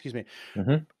excuse me,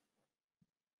 mm-hmm.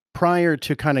 prior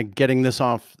to kind of getting this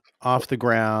off the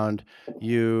ground,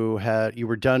 you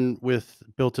were done with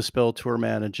Built to Spill tour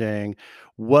managing.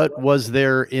 What was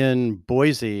there in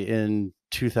Boise in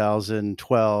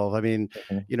 2012? I mean,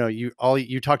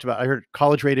 you talked about, I heard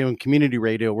college radio and community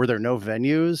radio. Were there no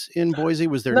venues in Boise?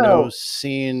 Was there no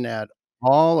scene at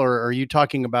all? Or are you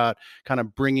talking about kind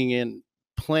of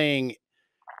playing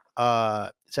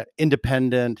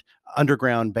independent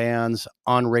underground bands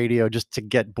on radio just to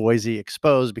get Boise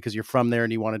exposed because you're from there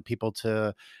and you wanted people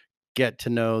to get to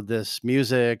know this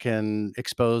music and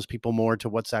expose people more to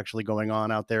what's actually going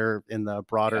on out there in the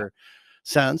broader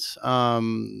sense?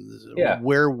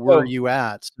 Where were you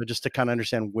at? So just to kind of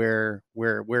understand where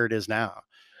it is now.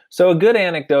 So a good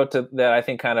anecdote that I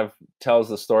think kind of tells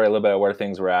the story a little bit of where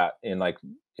things were at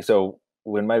so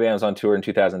when my band was on tour in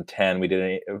 2010, we did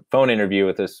a phone interview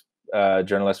with this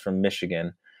journalist from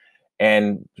Michigan,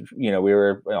 and we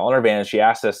were on our van. She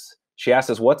asked us,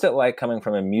 what's it like coming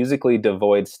from a musically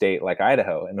devoid state like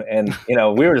Idaho? And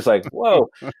we were just like, whoa,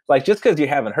 like just because you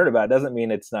haven't heard about it doesn't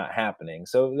mean it's not happening.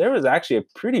 So there was actually a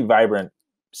pretty vibrant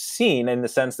scene in the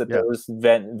sense that there was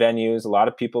venues, a lot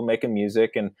of people making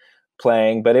music and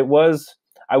playing, but it was,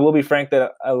 I will be frank,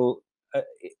 that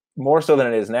more so than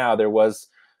it is now, there was,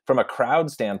 from a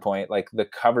crowd standpoint, like the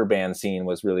cover band scene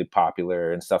was really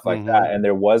popular and stuff like that. And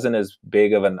there wasn't as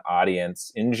big of an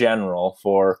audience in general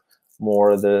for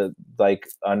more of the like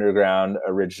underground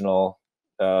original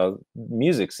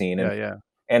music scene.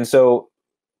 And so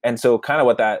kind of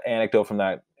what that anecdote from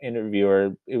that interviewer,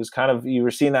 it was kind of, you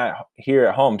were seeing that here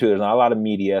at home too. There's not a lot of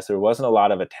media, so there wasn't a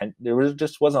lot of attention. There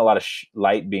wasn't a lot of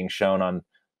light being shown on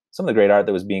some of the great art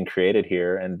that was being created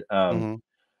here. And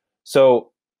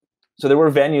so there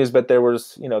were venues, but there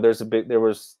was, there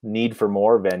was need for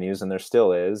more venues, and there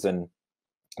still is. And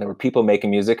there were people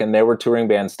making music, and there were touring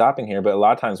bands stopping here. But a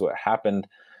lot of times what happened,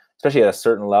 especially at a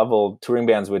certain level, touring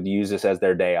bands would use this as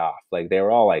their day off. Like they were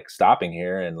all like stopping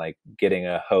here and like getting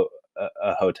a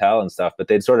hotel and stuff, but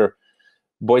they'd sort of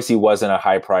Boise wasn't a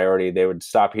high priority. They would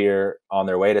stop here on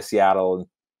their way to Seattle and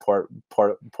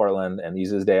Portland and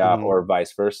use his day off, or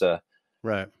vice versa.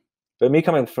 Right. But me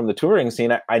coming from the touring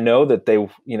scene, I know that they,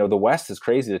 the West is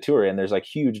crazy to tour, and there's like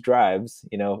huge drives,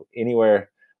 anywhere.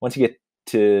 Once you get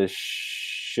to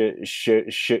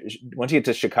once you get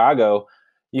to Chicago,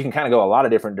 you can kind of go a lot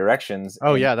of different directions.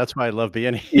 Oh yeah, that's why I love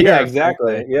being here. Yeah,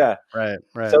 exactly. Yeah. Right.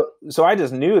 So I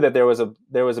just knew that there was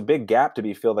a big gap to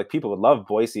be filled. Like people would love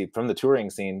Boise from the touring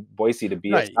scene, Boise to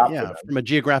be a stop for them. From a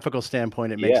geographical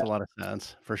standpoint, it makes a lot of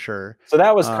sense for sure. So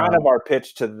that was kind of our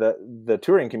pitch to the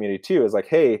touring community too. Is like,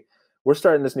 hey, we're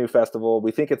starting this new festival.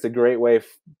 We think it's a great way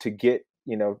to get,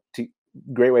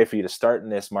 great way for you to start in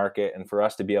this market, and for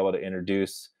us to be able to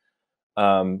introduce,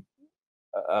 there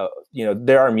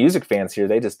are music fans here.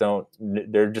 They're just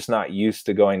not used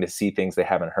to going to see things they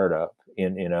haven't heard of,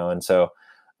 and so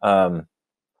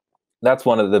that's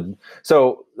one of the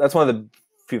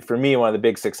for me, one of the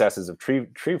big successes of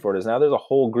Treefort is now there's a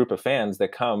whole group of fans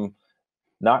that come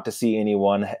not to see any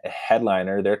one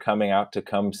headliner. They're coming out to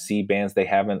come see bands they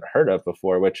haven't heard of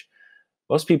before, which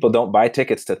most people don't buy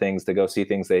tickets to things to go see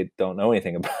things they don't know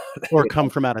anything about. Or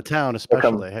come from out of town,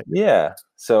 especially. Yeah.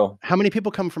 So how many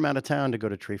people come from out of town to go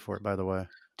to Treefort, by the way?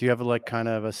 Do you have kind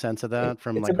of a sense of that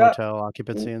from about, hotel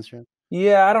occupancy and stuff?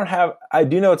 Yeah, I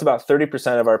do know it's about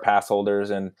 30% of our pass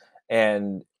holders, and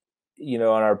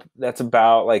that's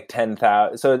about like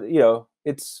 10,000. So,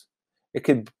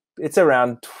 it's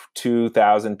around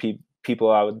 2,000 people,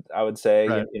 I would say,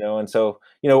 right. And so,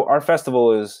 our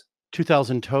festival is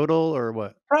 2,000 total, or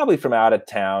what? Probably from out of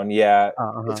town. Yeah.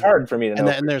 It's hard for me to know.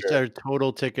 And there's their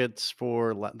total tickets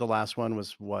for the last one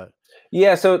was what?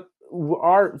 Yeah. So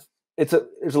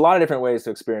there's a lot of different ways to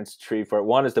experience Treefort.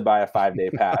 One is to buy a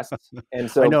 5-day pass.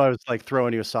 And so I know I was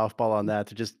throwing you a softball on that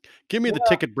to just give me the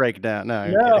ticket breakdown.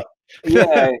 No.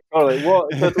 Yeah, totally. Well,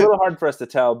 so it's a little hard for us to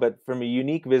tell, but from a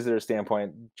unique visitor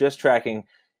standpoint, just tracking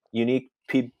unique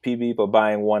people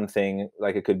buying one thing,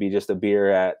 like it could be just a beer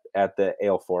at the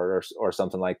Ale Fort or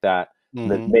something like that.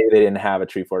 That maybe they didn't have a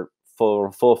Treefort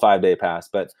full 5-day pass,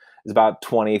 but it's about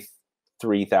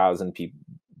 23,000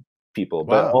 people.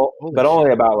 Wow. But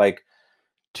only about like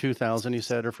 2,000, you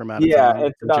said, are from out of town.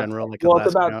 It's in about, general,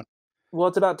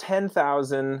 it's about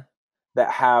 10,000 that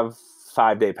have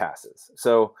 5-day passes.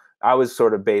 So I was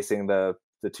sort of basing the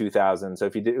 2,000. So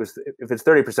if it's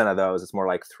 30% of those, it's more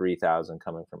like 3,000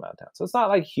 coming from out of town. So it's not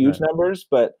like huge numbers,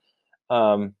 but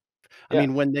I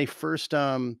mean, when they first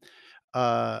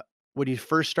when you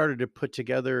first started to put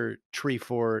together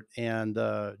Treefort and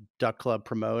the Duck Club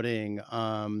promoting,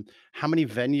 how many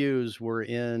venues were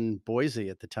in Boise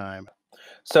at the time?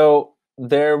 So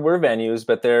there were venues,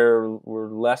 but there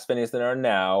were less venues than there are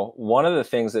now. One of the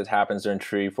things that happens during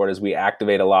Treefort is we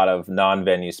activate a lot of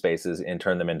non-venue spaces and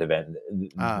turn them into venues.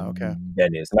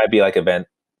 It might be like event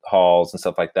halls and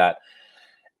stuff like that.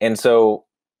 And so,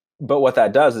 but what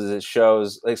that does is it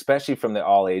shows, especially from the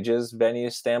all ages venue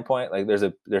standpoint, like there's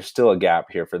still a gap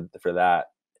here for that.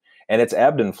 And it's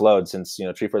ebbed and flowed since,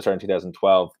 Treefort started in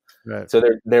 2012. Right. So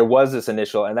there was this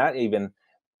initial, and that even,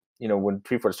 when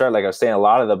Treefort started, like I was saying,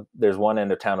 there's one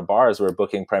end of town of bars were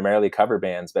booking primarily cover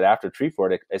bands, but after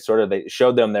Treefort, they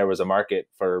showed them there was a market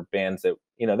for bands that,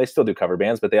 they still do cover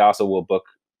bands, but they also will book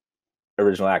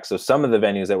original acts. So some of the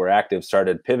venues that were active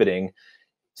started pivoting,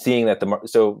 seeing that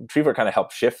so Treefort kind of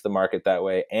helped shift the market that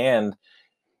way. And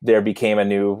there became a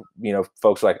new,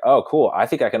 folks were like, oh, cool, I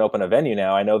think I can open a venue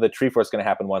now. I know that Treefort's going to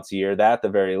happen once a year, that at the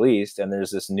very least. And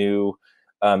there's this new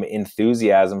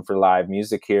enthusiasm for live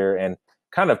music here. And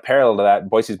kind of parallel to that,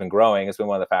 Boise's been growing. It's been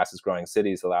one of the fastest growing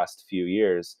cities the last few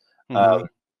years.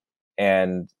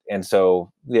 And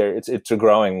so it's a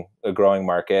growing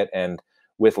market. And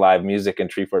with live music and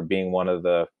Treefort being one of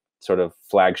the sort of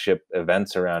flagship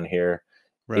events around here,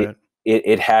 right.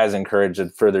 It has encouraged a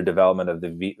further development of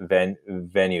the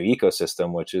venue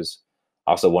ecosystem, which is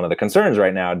also one of the concerns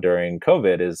right now during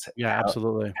COVID is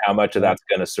absolutely how much of that's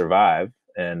going to survive.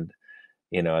 And,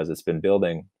 as it's been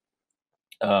building.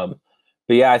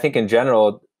 But yeah, I think in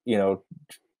general,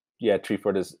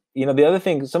 Treefort is, some of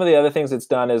the other things it's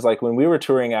done is like when we were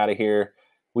touring out of here,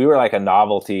 we were like a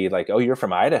novelty, like, oh, you're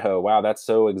from Idaho. Wow, that's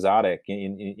so exotic,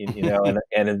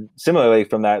 and similarly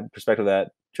from that perspective,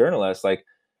 that journalist, like,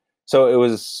 so it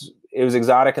was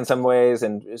exotic in some ways,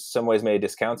 and in some ways maybe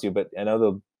discounts you. But I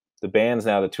know the bands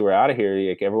now that tour out of here,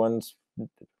 like everyone's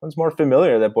more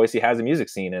familiar that Boise has a music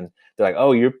scene, and they're like,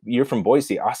 oh, you're from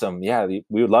Boise, awesome, yeah, we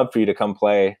would love for you to come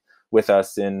play with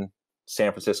us in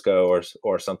San Francisco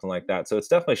or something like that. So it's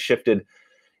definitely shifted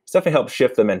it's definitely helped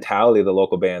shift the mentality of the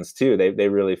local bands too. They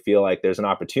really feel like there's an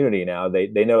opportunity now. They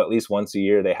know at least once a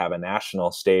year they have a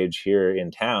national stage here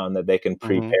in town that they can Hmm.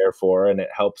 prepare for, and it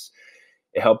helps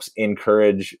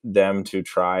encourage them to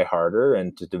try harder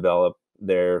and to develop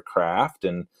their craft.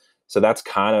 And so that's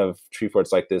kind of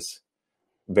Treefort's like this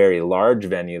very large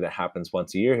venue that happens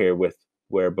once a year here, with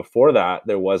where before that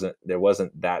there wasn't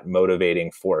that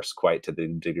motivating force quite to the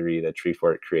degree that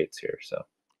Treefort creates here. So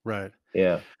Right.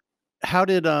 yeah. How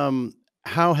did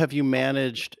how have you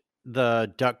managed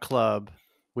the Duck Club,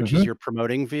 which is Hmm. your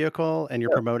promoting vehicle and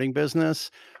your Yeah. promoting business,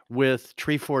 with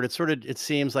Treefort? It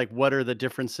seems like, what are the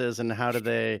differences and how do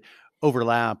they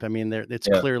overlap? I mean, it's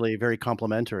Yeah. clearly very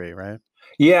complementary, right?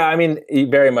 Yeah, I mean,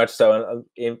 very much so.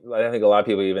 And I don't think a lot of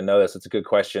people even know this. It's a good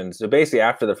question. So basically,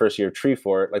 after the first year of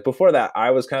Treefort, like before that,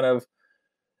 I was kind of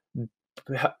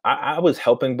I was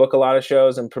helping book a lot of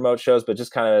shows and promote shows, but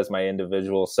just kind of as my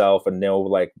individual self and no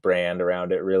like brand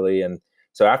around it really. And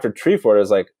so after Treefort, it was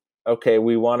like, okay,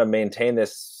 we want to maintain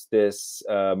this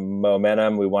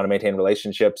momentum. We want to maintain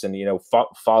relationships, and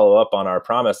follow up on our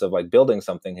promise of like building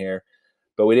something here.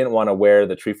 But we didn't want to wear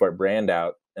the Treefort brand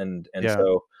out, and Yeah.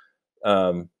 so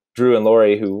Drew and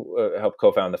Lori, who helped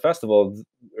co-found the festival,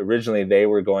 originally they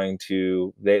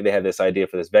had this idea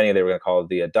for this venue. They were going to call it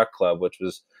the Duck Club, which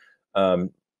was um,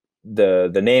 the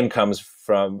name comes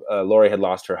from Lori had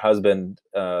lost her husband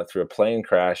through a plane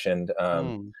crash,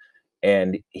 Mm.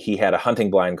 and he had a hunting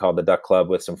blind called the Duck Club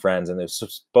with some friends, and it was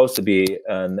supposed to be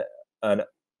an an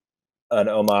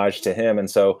homage to him. And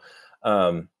so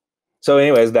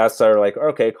anyways, that's sort of like,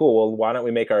 okay, cool. Well, why don't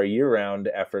we make our year-round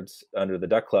efforts under the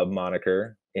Duck Club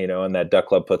moniker, and that Duck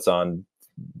Club puts on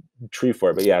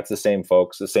Treefort. But yeah, it's the same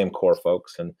folks, the same core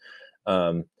folks. And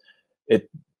um, it,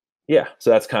 yeah, so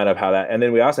that's kind of how that. And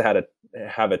then we also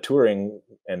have a touring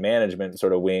and management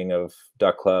sort of wing of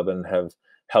Duck Club, and have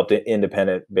helped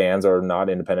independent bands or not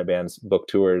independent bands book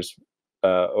tours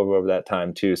over that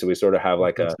time too. So we sort of have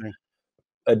like Interesting.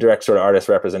 a direct sort of artist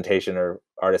representation or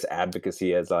artist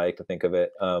advocacy, as I like to think of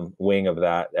it, wing of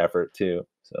that effort too.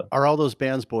 So Are all those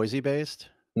bands Boise based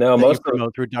no, that you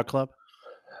promote through Duck Club?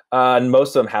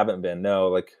 most of them haven't been. No,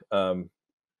 like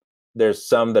there's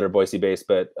some that are Boise based,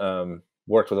 but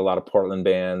worked with a lot of Portland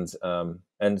bands,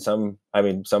 and some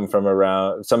from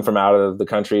out of the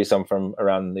country, some from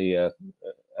around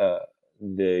uh,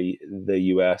 the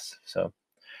U.S. So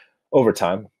over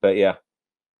time, but yeah.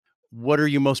 What are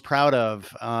you most proud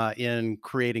of in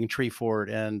creating Treefort,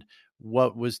 and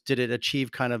did it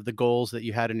achieve kind of the goals that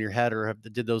you had in your head, or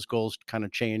did those goals kind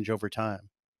of change over time?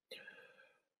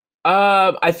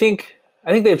 I think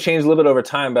they've changed a little bit over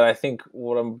time, but I think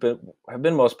what I've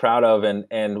been most proud of,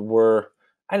 and were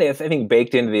I think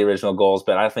baked into the original goals,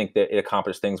 but I think that it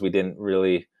accomplished things we didn't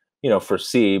really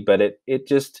foresee. But it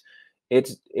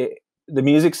the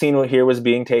music scene here was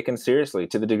being taken seriously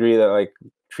to the degree that like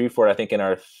Treefort, I think in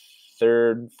our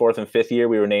third, fourth, and fifth year,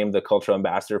 we were named the cultural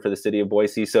ambassador for the city of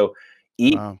Boise. So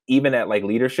Wow. even at like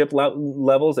leadership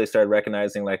levels, they started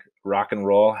recognizing like rock and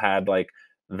roll had like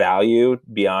value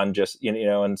beyond just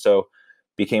and so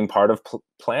became part of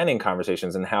planning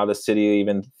conversations and how the city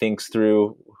even thinks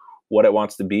through what it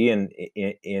wants to be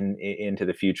into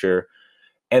the future.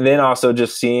 And then also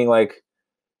just seeing like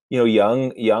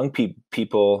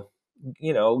people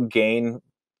gain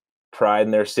pride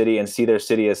in their city and see their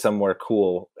city as somewhere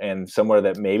cool and somewhere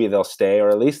that maybe they'll stay, or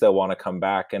at least they'll want to come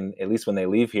back. And at least when they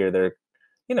leave here, they're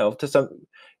to some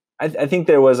I think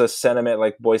there was a sentiment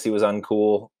like Boise was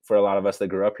uncool for a lot of us that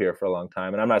grew up here for a long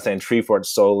time. And I'm not saying Treefort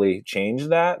solely changed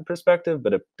that perspective,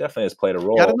 but it definitely has played a Yeah,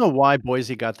 I don't role. know why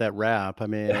Boise got that rap. I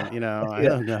mean, I Yeah.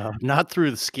 don't know. Not through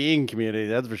the skiing community,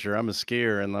 that's for sure. I'm a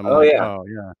skier, and I'm Oh like, yeah. oh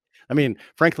yeah. I mean,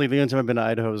 frankly, the only time I've been to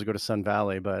Idaho is to go to Sun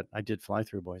Valley, but I did fly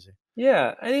through Boise.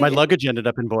 Yeah. My luggage ended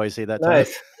up in Boise that time.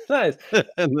 Nice. Nice.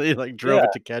 And they, like, drove Yeah.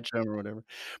 it to Ketchum or whatever.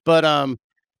 But,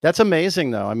 that's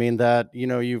amazing, though. I mean, that,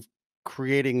 you've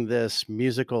creating this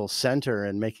musical center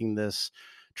and making this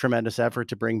tremendous effort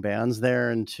to bring bands there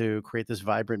and to create this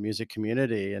vibrant music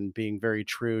community and being very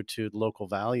true to local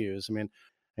values. I mean,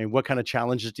 what kind of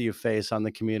challenges do you face on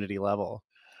the community level?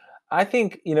 I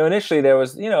think, initially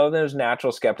there's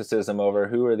natural skepticism over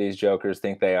who are these jokers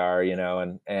think they are,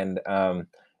 and you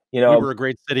We know, were a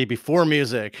great city before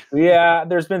music. yeah,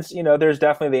 there's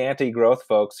definitely the anti-growth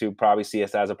folks who probably see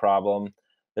us as a problem.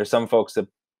 There's some folks that,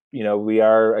 we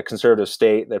are a conservative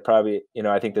state that probably,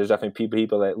 I think there's definitely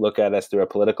people that look at us through a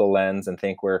political lens and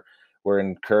think we're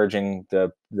encouraging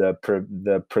the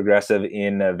progressive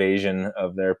invasion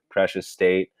of their precious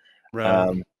state. Right.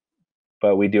 Um,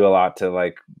 but we do a lot to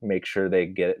like make sure they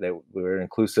get it, that we're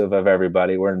inclusive of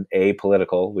everybody. We're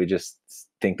apolitical. We just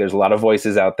think there's a lot of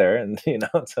voices out there, and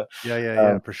so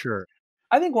Yeah, um, for sure.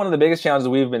 I think one of the biggest challenges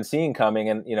we've been seeing coming,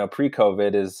 and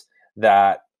pre-COVID, is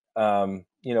that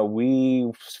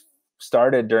we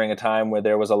started during a time where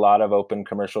there was a lot of open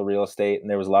commercial real estate, and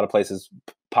there was a lot of places,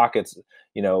 pockets.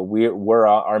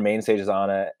 Our main stage is on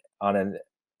an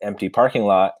empty parking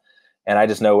lot, and I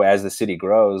just know as the city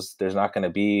grows, there's not going to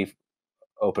be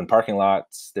open parking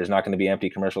lots. There's not going to be empty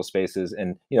commercial spaces,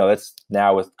 and that's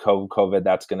now with COVID,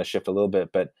 that's going to shift a little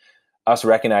bit, but us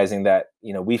recognizing that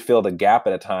we filled a gap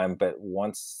at a time, but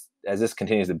once as this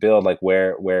continues to build, like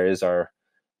where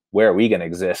are we going to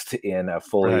exist in a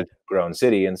fully Right. grown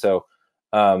city? And so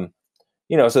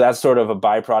so that's sort of a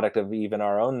byproduct of even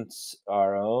our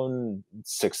own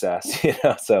success.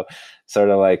 So sort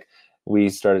of like we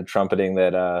started trumpeting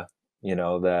that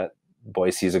that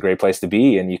Boise is a great place to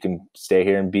be, and you can stay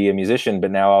here and be a musician,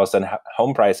 but now all of a sudden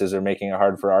home prices are making it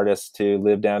hard for artists to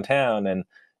live downtown. And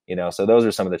so those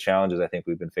are some of the challenges I think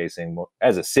we've been facing more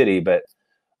as a city, but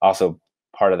also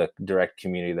part of the direct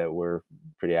community that we're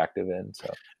pretty active in.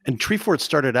 So, And Treefort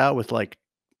started out with like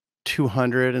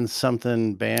 200 and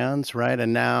something bands, right?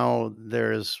 And now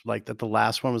there's like the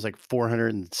last one was like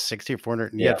 460 or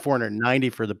 400, and you yeah, had 490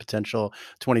 for the potential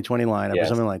 2020 lineup or yes,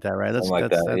 something like that, right? something like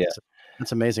that. Yeah,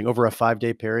 That's amazing over a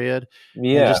 5-day period. And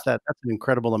yeah, just that's an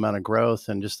incredible amount of growth,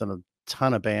 and just a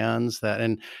ton of bands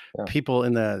and yeah. people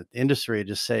in the industry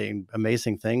just saying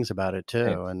amazing things about it too.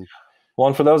 Thanks. And Well,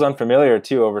 and for those unfamiliar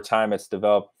too, over time it's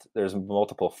developed. There's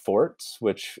multiple forts,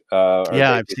 which are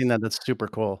yeah, I've basically, seen that. That's super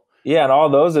cool. yeah, and all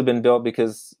those have been built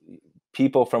because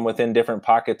people from within different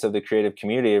pockets of the creative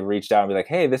community have reached out and be like,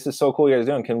 "Hey, this is so cool you guys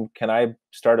are doing. Can I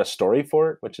start a story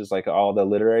fort?" Which is like all the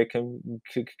literary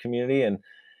community, and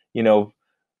you know,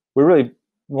 we're really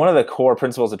one of the core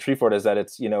principles of Treefort is that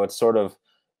it's sort of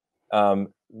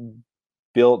um,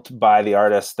 built by the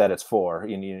artists that it's for,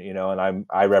 and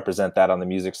I represent that on the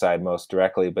music side most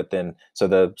directly. But then, so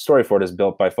the story fort is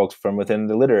built by folks from within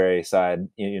the literary side,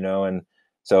 and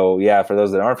so yeah, for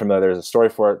those that aren't familiar, there's a story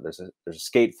fort, there's a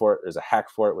skate fort, there's a hack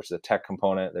fort, which is a tech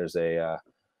component. There's a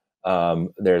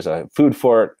food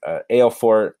fort, a ale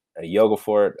fort, a yoga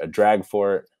fort, a drag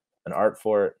fort, an art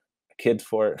fort, a kid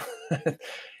fort.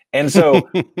 And so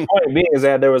point being is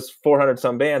that there was 400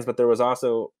 some bands, but there was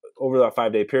also over that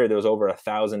 5-day period, there was over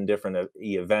 1,000 different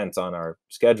events on our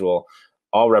schedule,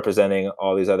 all representing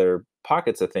all these other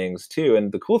pockets of things too.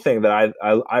 And the cool thing that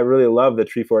I really love the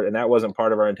Treefort, and that wasn't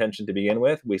part of our intention to begin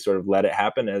with. We sort of let it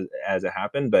happen as it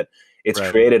happened, but it's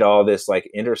Right. created all this like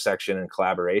intersection and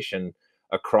collaboration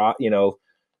across,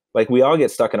 like we all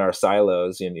get stuck in our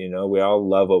silos, and we all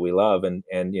love what we love, and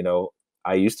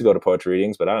I used to go to poetry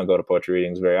readings, but I don't go to poetry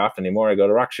readings very often anymore. I go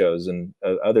to rock shows and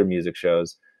other music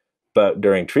shows. But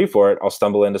during Treefort, I'll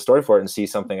stumble into Storyfort and see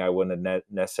something I wouldn't have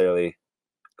necessarily,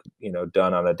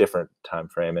 done on a different time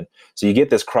frame. And so you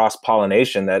get this cross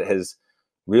pollination that has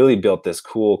really built this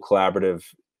cool collaborative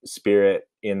spirit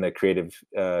in the creative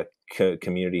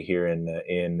community here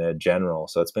in general.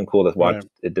 So it's been cool to watch Right.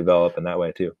 it develop in that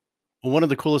way too. Well, one of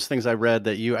the coolest things I read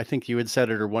that I think you had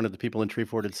said it, or one of the people in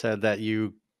Treefort had said that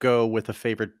you go with a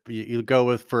favorite, you go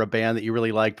with for a band that you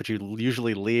really like, but you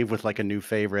usually leave with like a new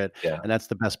favorite, Yeah, and that's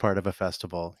the best part of a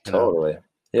festival, totally.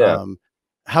 Yeah. Um,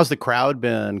 how's the crowd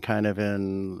been kind of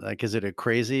in, like, is it a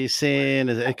crazy scene?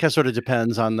 It kind of sort of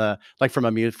depends on like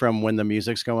from from when the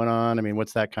music's going on. I mean,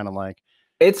 what's that kind of like?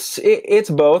 It's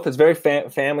both. It's very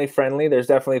family friendly. There's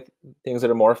definitely things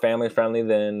that are more family friendly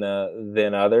than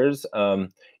others.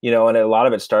 And a lot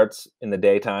of it starts in the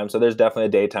daytime. So there's definitely a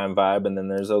daytime vibe, and then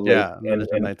there's a late Yeah, and then there's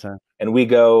a nighttime. and we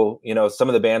go. Some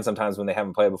of the bands sometimes when they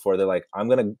haven't played before, they're like,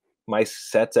 my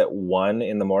set's at 1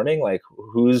 a.m. Like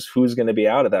who's gonna be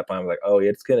out at that point? I'm like, oh,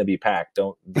 it's gonna be packed.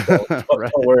 Right.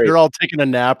 Don't worry. They're all taking a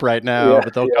nap right now, Yeah,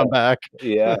 but they'll yeah. come back.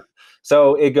 Yeah.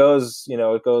 So it goes,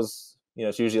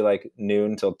 it's usually like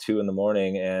noon till 2 in the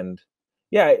morning. And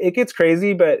yeah, it gets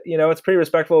crazy, but it's pretty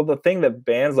respectful. The thing that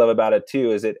bands love about it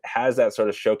too is it has that sort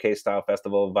of showcase style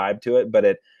festival vibe to it,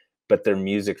 but they're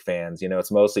music fans.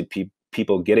 It's mostly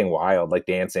people getting wild, like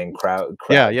dancing,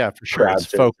 Yeah, for sure. crowd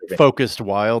It's surfing. focused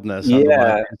wildness on the live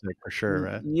Yeah. music for sure,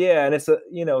 right? Yeah, and it's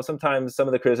sometimes some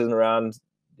of the criticism around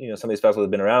some of these festivals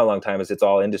have been around a long time is it's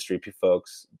all industry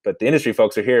folks, but the industry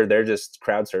folks are here. They're just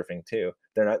crowd surfing too.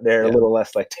 They're a Yeah. little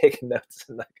less like taking notes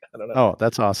and like I don't know. Oh,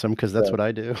 that's awesome because that's So, what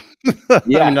I do. I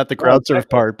yeah, mean, not the no, crowd surf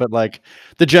exactly. part, but like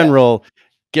the Yeah, general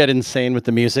get insane with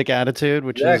the music attitude,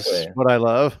 which is exactly. what I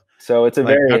love. So it's a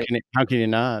Like, very how can you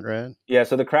not, right? yeah.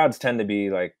 So the crowds tend to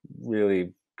be like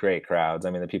really great crowds.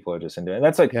 I mean, the people are just into it. And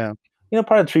that's like Yeah.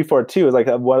 part of Tree Fort too is like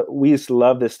what we used to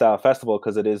love this style of festival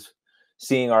because it is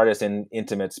seeing artists in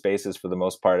intimate spaces for the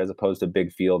most part, as opposed to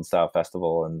big field style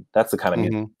festival. And that's the kind of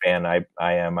music fan I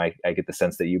am. I get the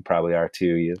sense that you probably are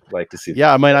too. You like to see.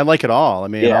 Yeah, I mean, I like it all. I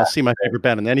mean, Yeah. I'll see my favorite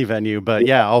band in any venue, but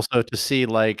yeah, also to see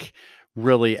like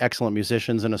really excellent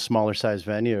musicians in a smaller size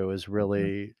venue is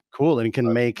really cool, and it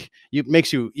can makes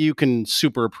you can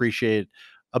super appreciate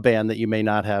a band that you may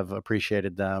not have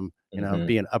appreciated them, you know,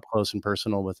 being up close and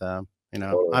personal with them. You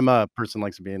know, Totally. I'm a person that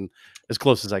likes being as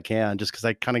close as I can, just because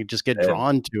I kind of just get Same.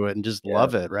 drawn to it and just Yeah.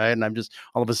 love it, right? And I'm just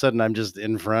all of a sudden I'm just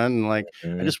in front, and like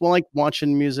I just Mhm. like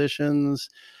watching musicians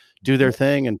do their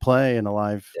thing and play in a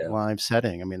live Yeah.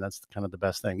 setting. I mean, that's kind of the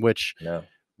best thing, which No.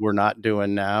 we're not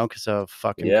doing now because of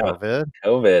fucking Yeah. COVID.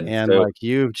 COVID. And So like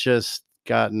you've just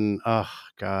gotten, oh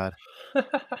God.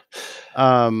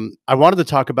 I wanted to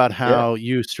talk about yeah. how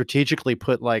you strategically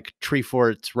put like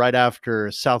Treefort right after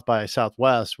South by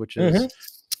Southwest, which is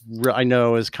Mhm. I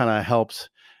know has kind of helped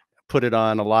put it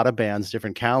on a lot of bands'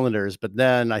 different calendars. But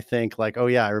then I think like, oh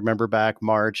yeah, I remember back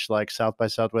March, like South by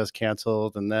Southwest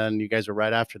canceled, and then you guys are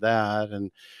right after that.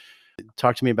 And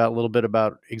talk to me about a little bit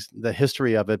about the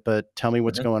history of it, but tell me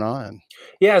what's Mhm. going on.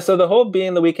 Yeah, so the whole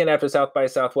being the weekend after South by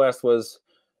Southwest was,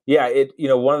 yeah,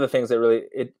 one of the things that really,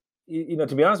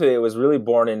 to be honest with you, it was really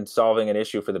born in solving an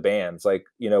issue for the bands. Like,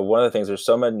 one of the things, there's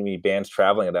so many bands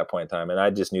traveling at that point in time. And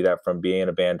I just knew that from being in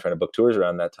a band trying to book tours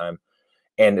around that time.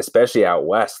 And especially out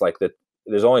West, like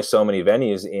there's only so many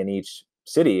venues in each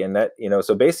city. And that,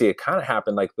 so basically it kind of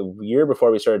happened like the year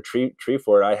before we started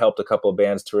Treefort. I helped a couple of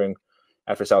bands touring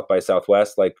after South by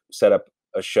Southwest, like set up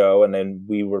a show, and then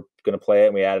we were going to play it,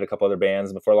 and we added a couple other bands,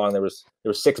 and before long there was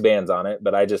 6 bands on it,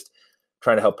 but I just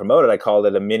trying to help promote it. I called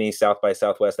it a mini South by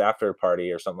Southwest after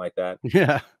party or something like that.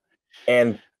 Yeah.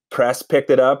 And press picked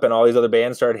it up, and all these other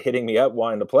bands started hitting me up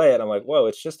wanting to play it. I'm like, whoa,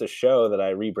 it's just a show that I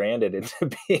rebranded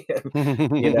into being,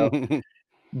 you know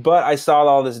but I saw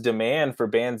all this demand for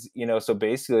bands, so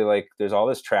basically like there's all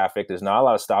this traffic, there's not a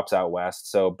lot of stops out West.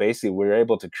 So basically we were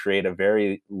able to create a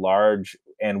very large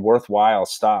and worthwhile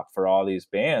stop for all these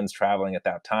bands traveling at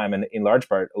that time. And in large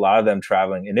part, a lot of them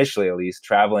traveling, initially at least,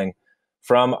 traveling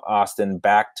from Austin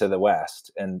back to the West.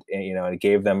 And it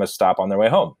gave them a stop on their way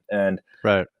home. And,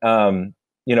 Right.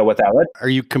 what that led. Are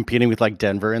you competing with like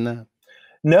Denver in that?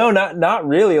 No, not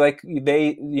really. Like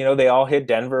they all hit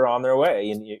Denver on their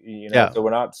way, and Yeah. so we're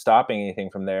not stopping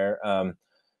anything from there.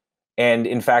 And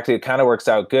in fact, it kind of works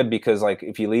out good because like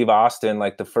if you leave Austin,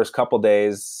 like the first couple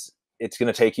days, it's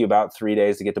going to take you about 3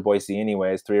 days to get to Boise,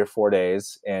 anyways, 3 or 4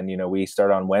 days. And we start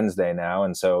on Wednesday now,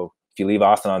 and so if you leave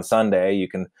Austin on Sunday, you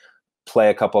can play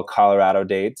a couple of Colorado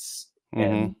dates,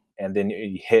 and then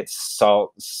you hit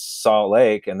Salt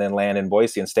Lake, and then land in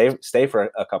Boise and stay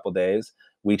for a couple days.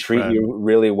 We treat you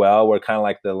really well. We're kind of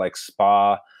like the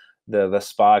spa, the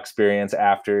spa experience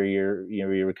after you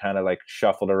were kind of like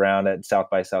shuffled around at South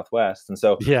by Southwest. And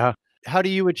so Yeah. How do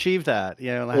you achieve that?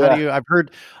 You know, how do yeah. you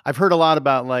I've heard a lot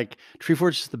about like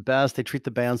Treefort's just the best. They treat the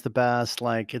bands the best.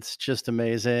 Like it's just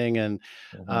amazing. And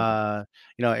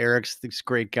Eric's this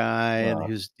great guy and Wow.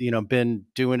 who's, been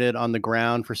doing it on the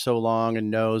ground for so long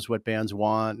and knows what bands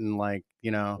want and like,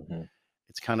 Mhm.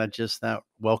 it's kind of just that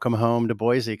welcome home to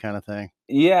Boise kind of thing.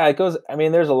 Yeah, it goes. I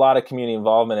mean, there's a lot of community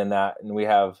involvement in that, and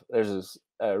there's this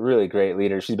really great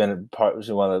leader. She's one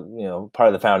of the part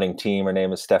of the founding team. Her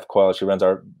name is Steph Coyle. She runs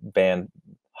our band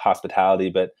hospitality,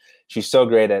 but she's so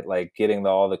great at like getting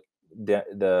all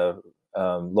the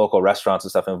local restaurants and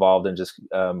stuff involved, and just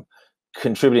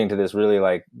contributing to this really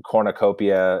like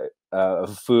cornucopia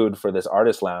of food for this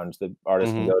artist lounge that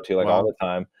artists can go to like all Wow. the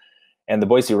time. And the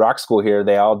Boise Rock School here,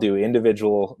 they all do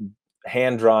individual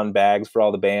hand-drawn bags for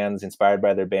all the bands inspired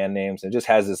by their band names. And it just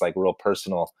has this like real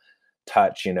personal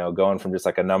touch, going from just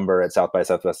like a number at South by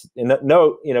Southwest. And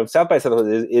no, South by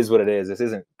Southwest is what it is. This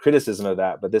isn't criticism of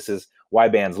that, but this is why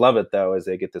bands love it though, is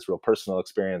they get this real personal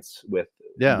experience with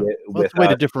Yeah. Well, it's a way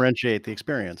to us. differentiate the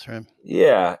experience, right?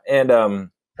 Yeah. And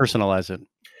Personalize it.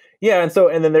 yeah,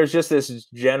 and then there's just this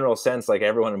general sense like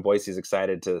everyone in Boise is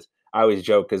excited to. I always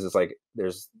joke because it's like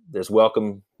there's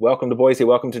welcome to Boise,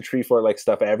 welcome to Treefort, like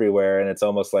stuff everywhere, and it's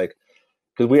almost like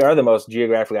because we are the most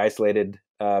geographically isolated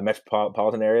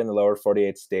metropolitan area in the lower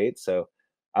 48 states. So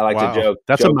I like to Wow. joke.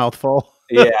 That's a mouthful.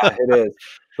 Yeah, it is.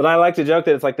 But I like to joke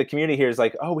that it's like the community here is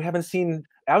like, oh, we haven't seen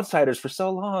outsiders for so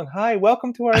long. Hi,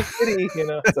 welcome to our city.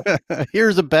 So,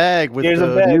 Here's a bag with here's a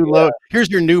the bag, new yeah. Here's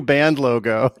your new band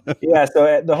logo. Yeah,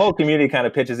 so the whole community kind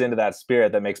of pitches into that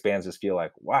spirit that makes bands just feel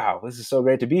like, wow, this is so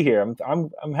great to be here.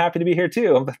 I'm happy to be here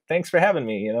too. Thanks for having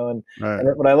me. And Right.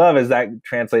 what I love is that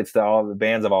translates to all the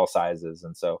bands of all sizes.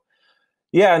 And so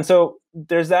yeah, and so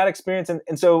there's that experience,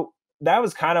 and so that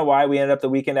was kind of why we ended up the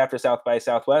weekend after South by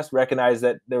Southwest. Recognized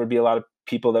that there would be a lot of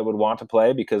people that would want to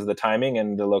play because of the timing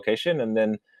and the location. And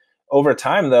then over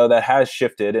time, though, that has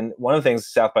shifted. And one of the things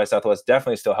South by Southwest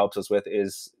definitely still helps us with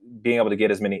is being able to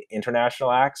get as many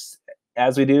international acts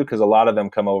as we do, because a lot of them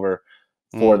come over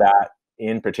for that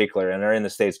in particular, and are in the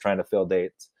States trying to fill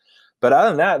dates. But other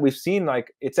than that, we've seen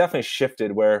like it's definitely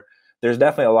shifted where there's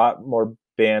definitely a lot more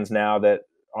bands now that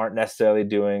aren't necessarily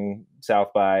doing South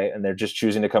by, and they're just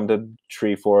choosing to come to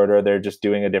Treefort, or they're just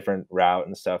doing a different route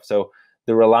and stuff. So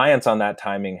the reliance on that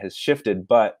timing has shifted,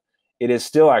 but it is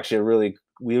still actually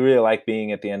we really like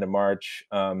being at the end of March,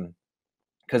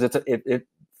 because it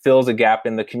fills a gap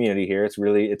in the community here.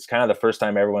 It's kind of the first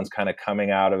time everyone's kind of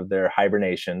coming out of their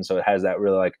hibernation. So it has that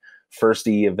really like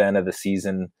firsty event of the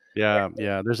season. Yeah.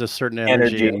 There's a certain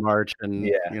energy in March and,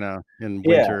 in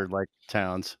winter, like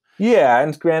towns. Yeah.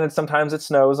 And granted, sometimes it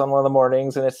snows on one of the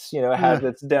mornings, and it's, it has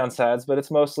its downsides, but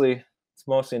it's mostly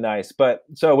nice. But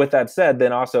so with that said,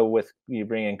 then also with you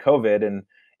bring in COVID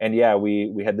and yeah,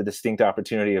 we had the distinct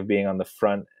opportunity of being on the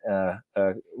front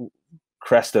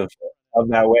crest of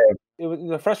that wave. It was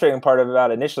the frustrating part about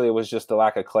initially was just the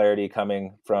lack of clarity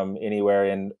coming from anywhere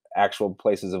in actual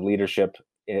places of leadership.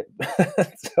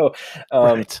 So,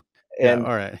 Right. and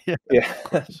all right. yeah,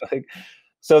 like,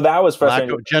 so that was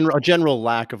frustrating. General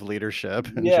lack of leadership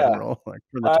in general, like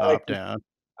from the top down.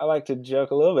 I like to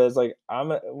joke a little bit. It's like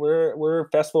we're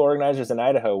festival organizers in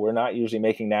Idaho. We're not usually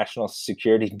making national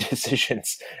security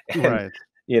decisions, and, right?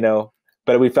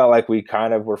 But we felt like we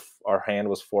kind of our hand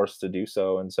was forced to do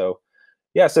so, and so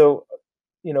yeah. So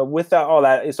with that, all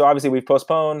that, so obviously we've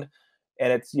postponed,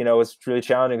 and it's it's really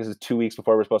challenging because it's 2 weeks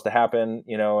before we're supposed to happen,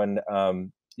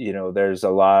 and there's a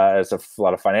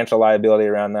lot of financial liability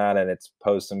around that, and it's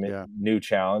posed some new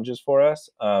challenges for us.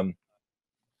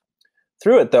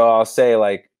 Through it, though, I'll say,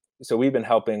 like, so we've been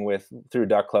helping through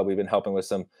Duck Club, we've been helping with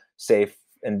some safe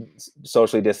and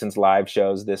socially distanced live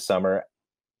shows this summer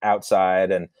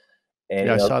outside, and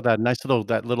I saw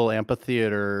that little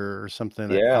amphitheater or something,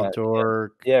 that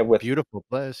outdoor, beautiful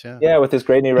place. With this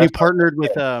great new restaurant. You partnered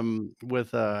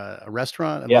with a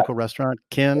restaurant, a local restaurant,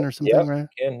 Kin or something, right?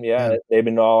 Kin, they've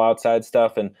been all outside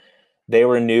stuff, and they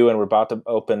were new and were about to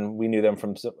open. We knew them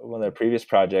from one of their previous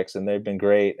projects, and they've been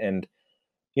great. And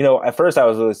at first I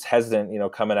was hesitant,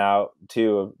 coming out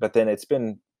too, but then it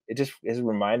just has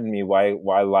reminded me why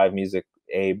live music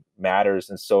matters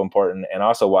and so important, and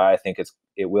also why I think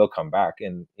it will come back,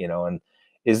 and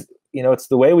it's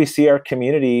the way we see our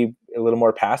community a little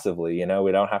more passively.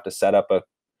 We don't have to set up a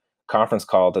conference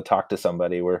call to talk to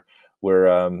somebody.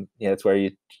 It's where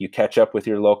you catch up with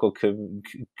your local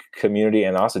community,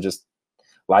 and also just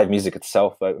live music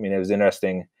itself. I mean, it was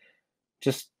interesting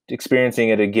just experiencing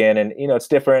it again, and it's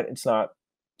different. It's not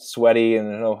sweaty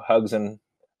and no hugs and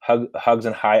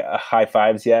high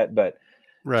fives yet, but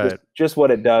just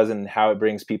what it does and how it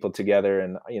brings people together.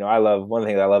 And I love, one of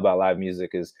the things I love about live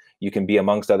music is you can be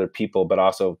amongst other people, but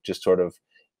also just sort of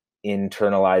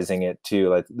internalizing it too.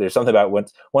 Like there's something about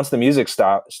once the music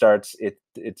starts,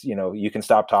 it's you can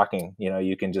stop talking.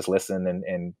 You can just listen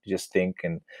and just think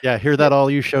and hear that,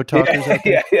 all you show talkers out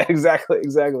there. Yeah, exactly.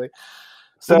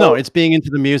 So no, it's being into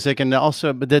the music, and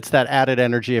also, but it's that added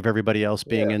energy of everybody else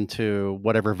being into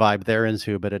whatever vibe they're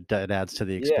into, but it adds to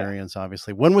the experience,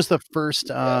 obviously. When was the first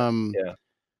when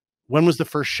was the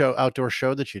first outdoor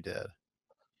show that you did?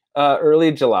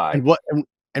 Early July.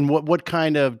 And what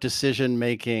kind of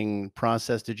decision-making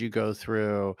process did you go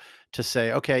through to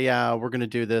say, okay, we're going to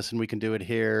do this and we can do it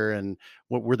here? And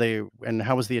and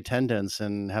how was the attendance,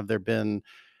 and have there been,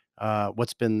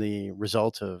 what's been the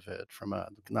result of it from a,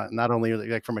 not only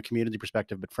like from a community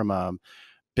perspective, but from a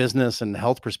business and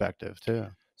health perspective too?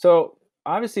 So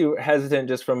obviously we're hesitant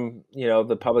just from,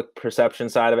 the public perception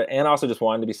side of it, and also just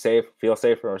wanting to be safe, feel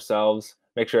safe for ourselves,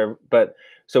 make sure. But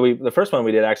so the first one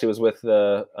we did actually was with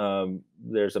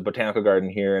there's a botanical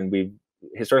garden here, and we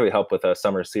historically helped with a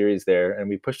summer series there, and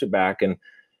we pushed it back, and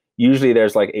usually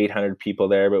there's like 800 people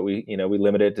there, but we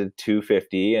limited it to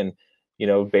 250, and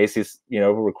basically,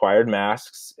 required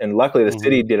masks. And luckily the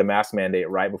city did a mask mandate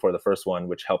right before the first one,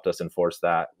 which helped us enforce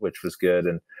that, which was good.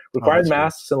 And required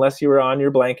masks unless you were on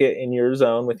your blanket in your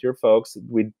zone with your folks.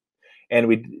 We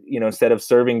instead of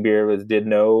serving beer, did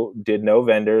no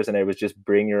vendors, and it was just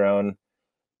bring your own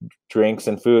drinks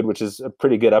and food, which is a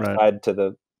pretty good upside to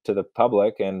the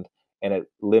public, and it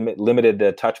limited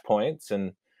the touch points.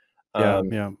 And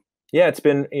it's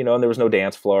been, and there was no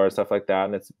dance floor and stuff like that,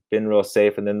 and it's been real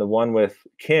safe. And then the one with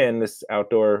Kin, this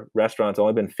outdoor restaurant's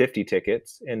only been 50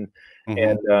 tickets, and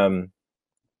they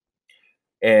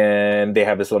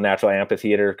have this little natural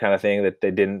amphitheater kind of thing that they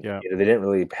didn't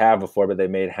really have before, but they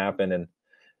made happen. And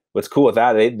what's cool with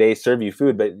that, they serve you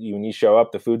food, but when you show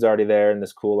up, the food's already there in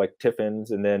this cool like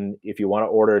Tiffins, and then if you want to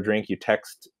order a drink, you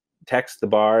text the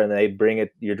bar, and they bring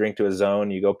your drink to a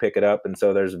zone. You go pick it up, and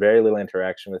so there's very little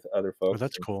interaction with other Oh, folks.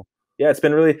 that's cool. Yeah, it's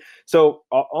been really so.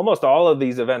 Almost all of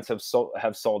these events have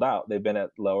sold out. They've been at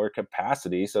lower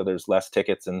capacity, so there's less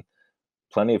tickets and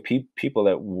plenty of people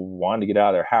that want to get out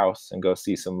of their house and go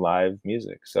see some live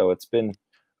music. So it's been,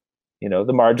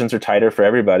 the margins are tighter for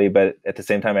everybody, but at the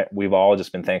same time, we've all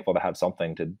just been thankful to have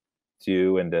something to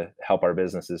do and to help our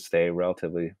businesses stay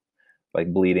relatively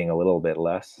like bleeding a little bit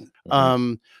less.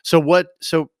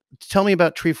 So tell me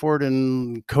about Treefort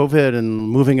and COVID and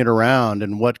moving it around,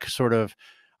 and what sort of,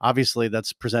 obviously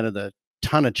that's presented a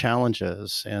ton of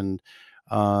challenges, and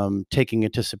taking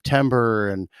it to September,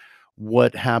 and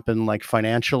what happened like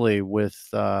financially with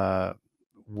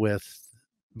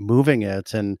moving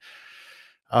it, and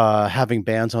having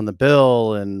bands on the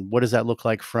bill, and what does that look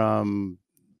like from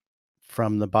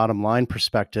the bottom line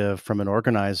perspective, from an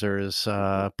organizer's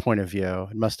point of view?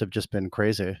 It must have just been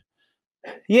crazy.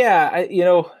 Yeah,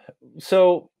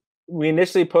 so we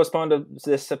initially postponed to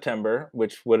this September,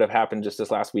 which would have happened just this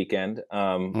last weekend.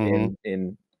 Hmm.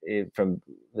 From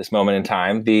this moment in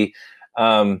time,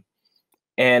 um,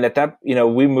 and at that,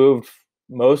 we moved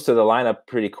most of the lineup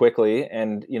pretty quickly,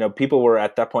 and people were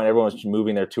at that point, everyone was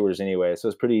moving their tours anyway, so it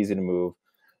was pretty easy to move.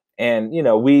 And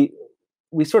we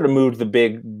sort of moved the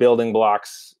big building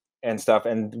blocks and stuff,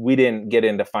 and we didn't get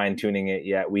into fine tuning it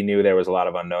yet. We knew there was a lot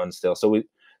of unknowns still, so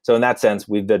in that sense,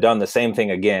 we've done the same thing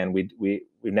again. We've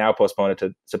now postponed it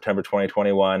to September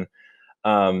 2021.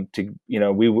 Our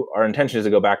intention is to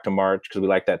go back to March because we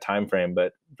like that time frame,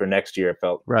 but for next year, it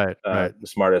felt Right, right. the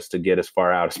smartest to get as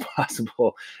far out as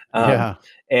possible. Yeah. How are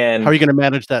And you going to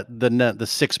manage the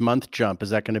 6 month jump? Is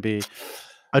that going to be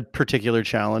a particular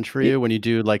challenge for you when you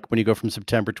go from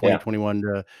September yeah, 2021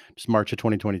 to just March of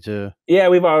 2022? yeah,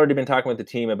 we've already been talking with the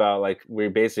team about like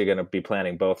we're basically going to be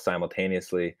planning both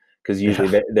simultaneously because usually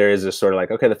Yeah. there is a sort of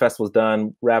like, okay, the festival's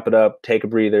done, wrap it up, take a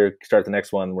breather, start the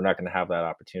next one. We're not going to have that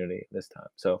opportunity this time.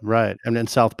 So Right. And then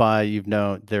South by,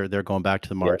 they're going back to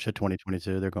the yeah. March of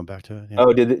 2022. They're going back to it. Yeah.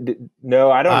 Oh, no,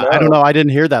 I don't I don't know. know. I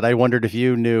didn't hear that. I wondered if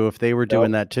you knew if they were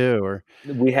doing No, that too, or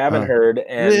we haven't huh. heard. In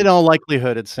And all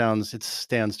likelihood, it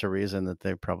stands to reason that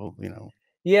they probably,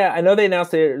 yeah, I know they announced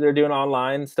they're doing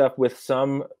online stuff with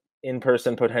some in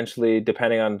person potentially,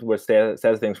 depending on what says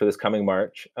things for this coming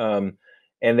March.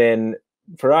 And then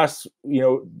for us,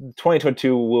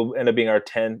 2022 will end up being our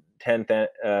 10th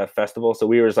festival. So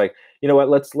we were just like, you know what,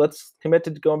 let's commit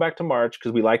to going back to March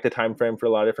because we like the time frame for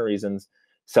a lot of different reasons.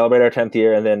 Celebrate our 10th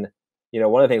year, and then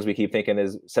one of the things we keep thinking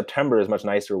is September is much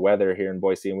nicer weather here in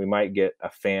Boise, and we might get a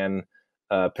fan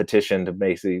petition to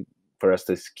basically for us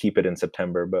to keep it in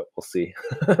September, but we'll see.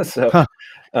 So, huh.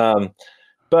 um,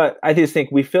 but I just think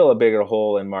we fill a bigger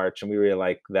hole in March, and we really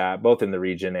like that, both in the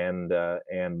region and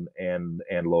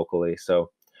locally. So,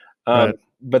 Right.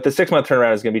 but the 6 month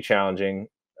turnaround is going to be challenging.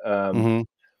 Um, Hmm.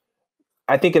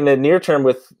 I think in the near term,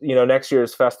 with next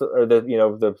year's festival or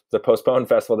the postponed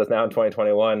festival that's now in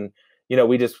 2021,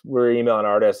 we're emailing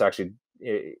artists actually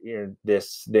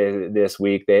this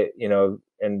week.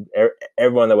 And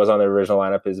everyone that was on the original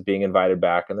lineup is being invited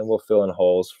back, and then we'll fill in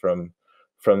holes from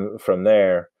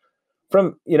there.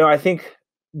 I think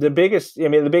the biggest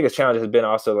challenge has been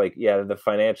also like the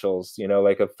financials.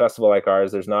 Like a festival like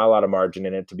ours, there's not a lot of margin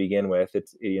in it to begin with.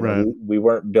 It's Right. we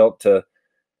weren't built to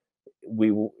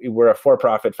we're a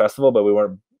for-profit festival, but we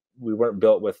weren't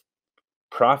built with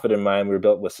profit in mind. We were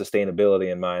built with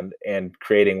sustainability in mind and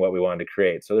creating what we wanted to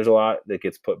create. So there's a lot that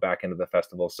gets put back into the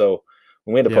festival. So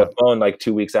when we had to Yeah. postpone like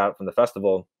 2 weeks out from the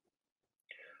festival,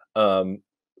 um,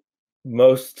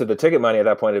 most of the ticket money at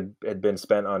that point had been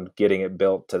spent on getting it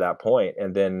built to that point,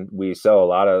 and then we sell a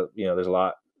lot of there's a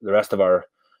lot. The rest of our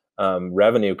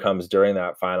revenue comes during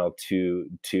that final 2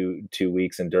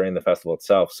 weeks and during the festival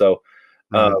itself. So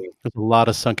um, Right. There's a lot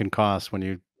of sunken costs when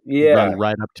you yeah, run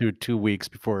right up to 2 weeks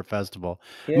before a festival.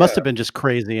 Must yeah, have been just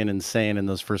crazy and insane in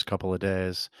those first couple of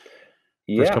days,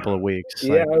 first yeah, couple of weeks.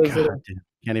 yeah. Like, I was God, dude,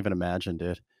 can't even imagine,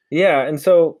 dude. Yeah, and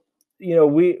so,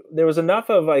 we there was enough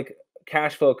of, like,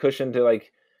 cash flow cushion to,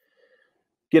 like,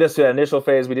 get us to that initial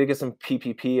phase. We did get some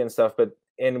PPP and stuff, but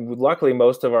luckily,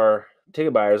 most of our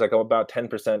ticket buyers, like, about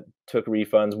 10% took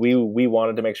refunds. We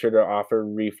wanted to make sure to offer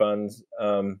refunds,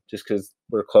 just because 'cause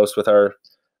we're close with our,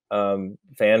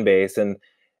 fan base, and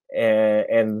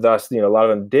thus, a lot of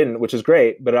them didn't, which is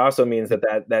great, but it also means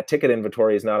that ticket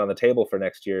inventory is not on the table for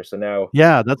next year, so now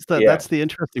Yeah, yeah, that's the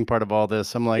interesting part of all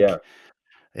this. I'm yeah. like,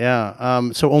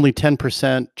 yeah, so only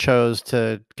 10% chose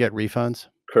to get refunds?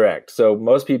 Correct. So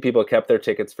most people kept their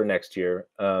tickets for next year.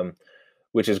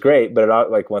 which is great. But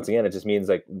like, once again, it just means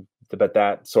like, but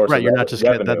that source Right, of you're not just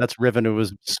getting revenue. that's revenue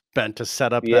was spent to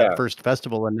set up that Yeah. first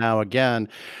festival and now again.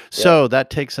 Yeah. So that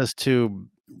takes us to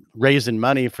raising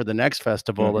money for the next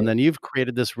festival, and Hmm. then you've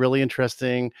created this really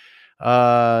interesting,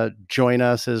 join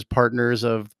us as partners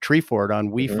of Treefort on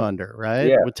Hmm. WeFunder, right?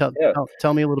 Yeah. Well, Yeah.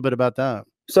 tell me a little bit about that.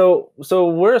 So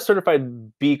we're a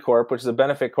certified B Corp, which is a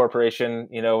benefit corporation,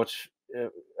 which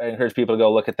I encourage people to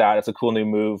go look at that. It's a cool new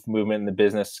movement in the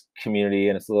business community,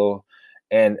 and it's a little.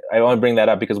 And I only bring that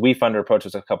up because WeFunder approached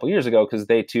us a couple years ago because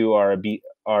they too are a B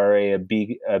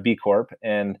Corp,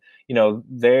 and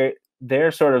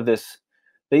they're sort of this.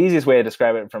 The easiest way to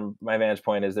describe it from my vantage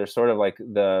point is they're sort of like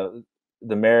the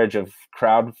marriage of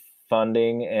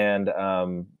crowdfunding and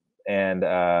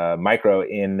micro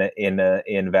in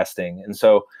investing. And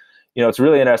so, it's a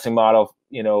really interesting model,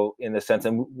 in the sense,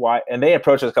 and why. And they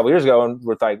approached us a couple years ago, and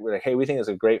we're like, hey, we think it's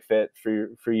a great fit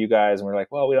for you guys. And we're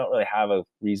like, well, we don't really have a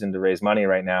reason to raise money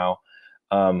right now.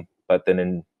 But then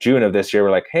in June of this year,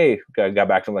 we're like, hey, got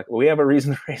back to them like, well, we have a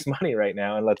reason to raise money right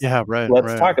now, and Yeah, right, let's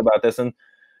right. talk about this. And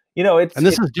And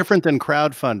this is different than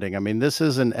crowdfunding. I mean, this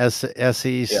is an yeah,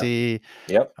 SEC,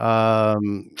 yep.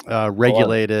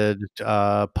 regulated,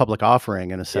 public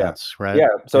offering in a Yeah. sense, right? Yeah.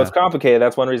 So it's Yeah. complicated.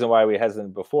 That's one reason why we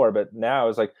hesitant before. But now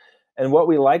it's like, and what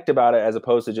we liked about it, as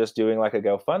opposed to just doing like a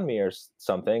GoFundMe or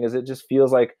something, is it just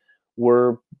feels like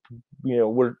we're,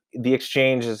 we're the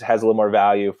exchange has a little more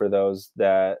value for those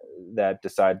that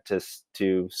decide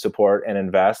to support and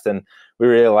invest. And we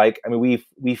really like. I mean,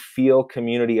 we feel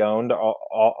community owned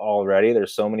already.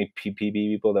 There's so many PPB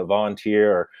people that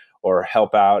volunteer or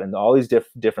help out in all these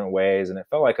different ways, and it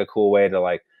felt like a cool way to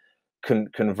like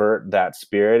convert that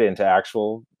spirit into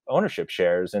actual ownership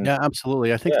shares. And Yeah,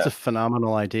 absolutely. I think it's yeah, a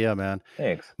phenomenal idea, man.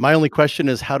 thanks. My only question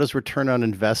is how does return on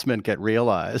investment get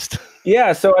realized?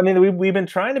 Yeah, so I mean, we've been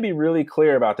trying to be really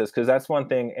clear about this because that's one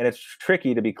thing, and it's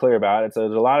tricky to be clear about.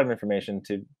 There's a lot of information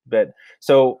but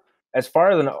so as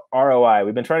far as an ROI,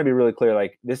 we've been trying to be really clear.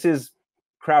 Like, this is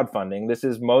crowdfunding. This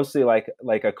is mostly like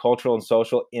a cultural and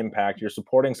social impact. You're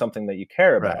supporting something that you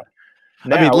care Right. about. I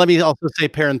mean, Now, let me also say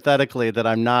parenthetically that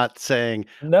I'm not saying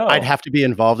I'd no, have to be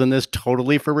involved in this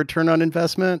totally for return on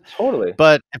investment, totally,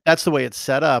 but if that's the way it's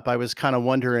set up, I was kinda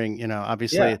wondering, yeah,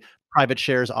 obviously private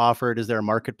shares offered, is there a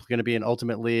market gonna be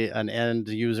ultimately an end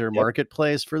user yep.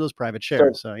 marketplace for those private So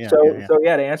shares? So yeah, yeah, so yeah. so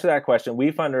yeah, to answer that question,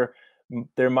 WeFunder,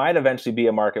 there might eventually be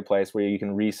a marketplace where you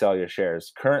can resell your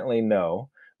shares. Currently, no,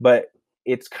 but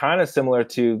it's kind of similar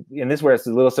to, and this is where it's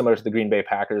a little similar to the Green Bay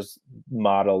Packers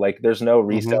model. Like, there's no Mhm.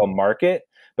 resale market,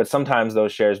 but sometimes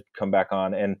those shares come back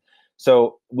on. And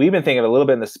so we've been thinking a little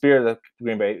bit in the spirit of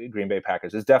the Green Bay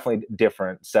Packers. It's definitely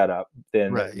different setup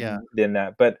Right, yeah. than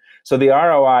that. But so the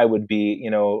ROI would be,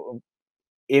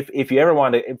 if you ever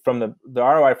want to, from the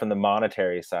ROI from the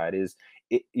monetary side is,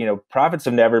 profits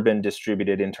have never been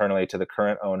distributed internally to the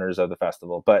current owners of the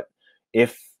festival. But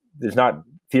if there's not,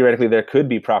 theoretically there could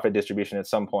be profit distribution at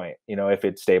some point, if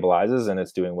it stabilizes and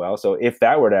it's doing well. So if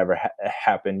that were to ever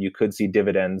happen, you could see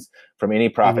dividends from any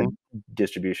profit Mhm.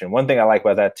 distribution. One thing I like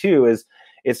about that too is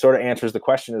it sort of answers the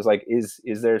question, is like, is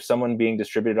there someone being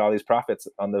distributed all these profits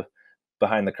on the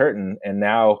behind the curtain? And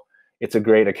now it's a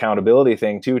great accountability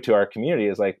thing too to our community,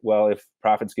 is like, well, if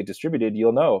profits get distributed,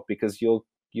 you'll know because you'll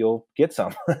get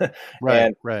some. Right,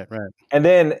 and right, right. and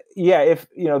then, yeah, if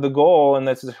the goal, and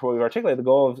this is what we've articulated, the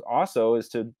goal is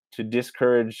to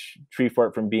discourage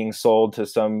Treefort from being sold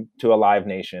to a Live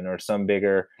Nation or some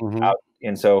bigger Mhm. out.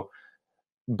 And so,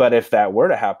 but if that were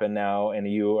to happen now and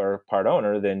you are part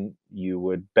owner, then you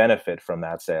would benefit from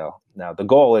that sale. Now the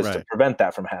goal is to Right. prevent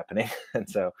that from happening. And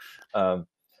um,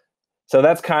 so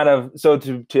that's kind of, so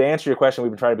to answer your question,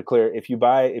 we've been trying to be clear. If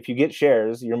you get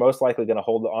shares, you're most likely going to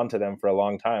hold on to them for a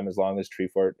long time, as long as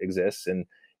Treefort exists, and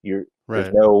there's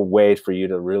Right. no way for you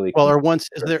to really Well, or compete. once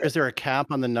is there a cap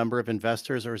on the number of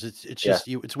investors, or is it's Yeah, just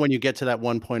it's when you get to that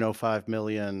 1.05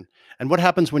 million? And what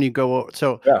happens when you go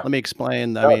so yeah, let me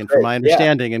explain, I no, it's mean, from great. my Yeah,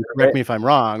 understanding, and that's correct great. me if I'm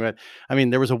wrong, but I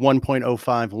mean, there was a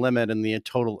 1.05 limit in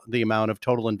the amount of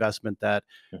total investment that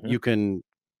Hmm. you can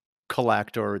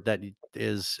collect or that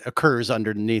occurs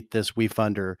underneath this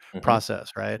WeFunder Hmm.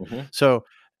 process, right? Hmm. So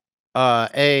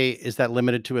is that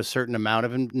limited to a certain amount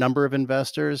of number of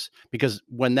investors? Because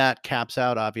when that caps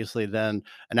out, obviously, then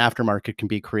an aftermarket can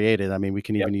be created. I mean, we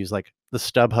can Yep. even use like the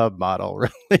StubHub model.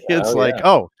 Really, it's Oh like, yeah,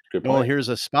 oh, good well, point. here's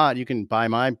a spot. You can buy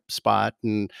my spot,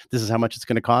 and this is how much it's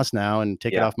going to cost now, and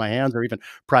take it Yeah. off my hands. Or even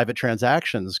private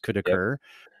transactions could Yep. occur.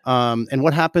 And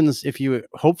what happens if you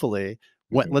hopefully,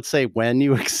 Hmm. let's say when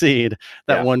you exceed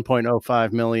that Yeah.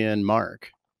 1.05 million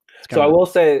mark? It's So kind I of a will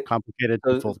say, complicated,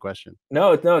 so, twofold question.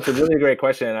 no, it's a really great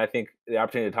question, and I think the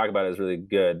opportunity to talk about it is really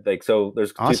good. Like, so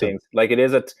there's two Awesome. things. Like,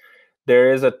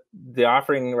 there is a the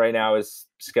offering right now is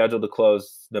scheduled to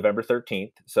close November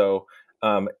 13th. So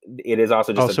it is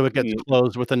also Oh, just so it gets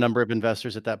closed with a number of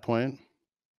investors at that point?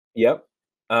 yep.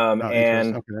 Oh, interesting.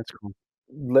 And Okay, that's cool.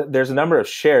 there's a number of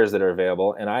shares that are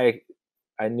available, and I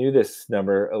knew this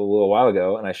number a little while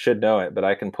ago, and I should know it, but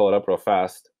I can pull it up real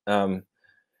fast.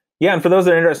 Yeah, and for those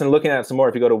that are interested in looking at it some more,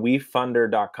 if you go to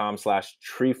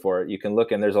wefunder.com/treefort, you can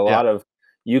look, and there's a Yeah. lot of,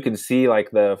 you can see like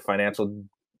the financial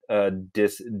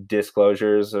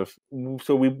disclosures of,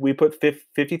 so we put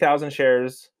 50,000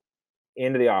 shares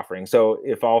into the offering. So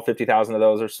if all 50,000 of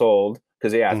those are sold,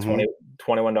 because yeah, it's Mhm.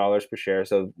 $21 per share.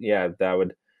 So yeah, that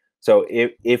would, so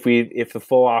if the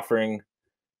full offering,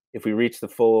 if we reach the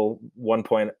full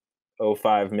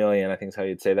 1.05 million, I think is how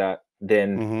you'd say that,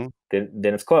 Mhm.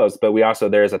 then it's closed. But we also,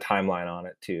 there is a timeline on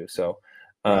it too. So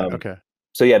Right, um okay.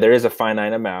 so yeah, there is a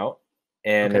finite amount,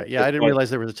 and Okay, yeah, I it's didn't going,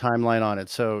 realize there was a timeline on it,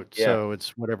 so yeah,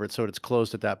 it's whatever, so it's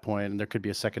closed at that point, and there could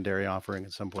be a secondary offering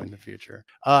at some point in the future.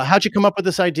 How'd you come up with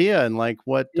this idea, and, like,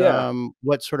 yeah,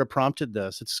 what sort of prompted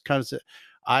this? It's kind of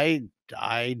I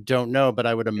I don't know, but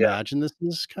I would yeah. imagine this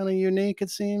is kinda unique, it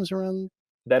seems, around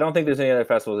I don't think there's any other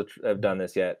festivals that have done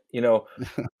this yet.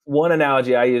 One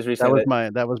analogy I use recently,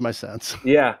 that was my sense.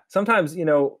 yeah, sometimes,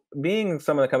 being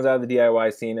someone that comes out of the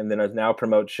DIY scene and then now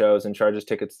promotes shows and charges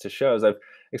tickets to shows, I've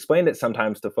explained it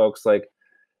sometimes to folks, like,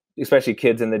 especially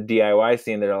kids in the DIY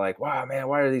scene that are like, wow, man,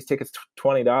 why are these tickets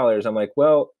 $20? I'm like,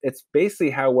 well, it's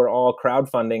basically how we're all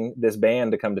crowdfunding this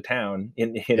band to come to town.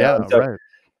 Yeah, right.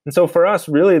 And so for us,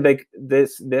 really, like,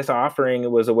 this offering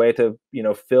was a way to,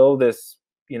 fill this,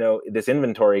 this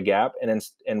inventory gap, and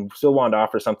still wanted to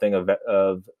offer something of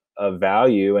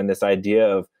value, and this idea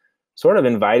of sort of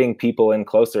inviting people in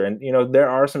closer. And there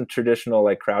are some traditional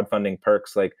like crowdfunding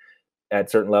perks, like at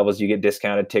certain levels you get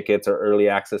discounted tickets or early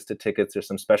access to tickets, or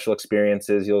some special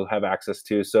experiences you'll have access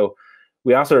to. So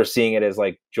we also are seeing it as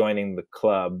like joining the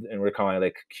club, and we're calling it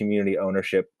like community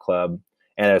ownership club.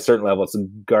 And at a certain level, it's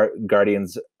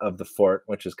guardians of the fort,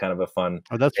 which is kind of a fun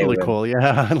Oh, that's really name. cool,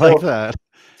 yeah, I like So, that.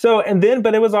 and then,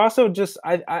 but it was also just,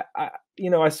 I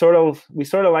sort of, we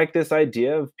sort of like this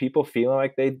idea of people feeling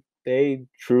like they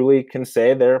truly can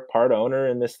say they're part owner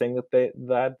in this thing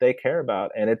that they care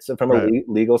about. And it's from a Right.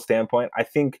 legal standpoint. I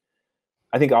think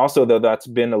also, though, that's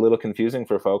been a little confusing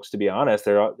for folks, to be honest.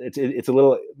 It's a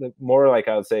little more, like,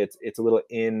 I would say it's a little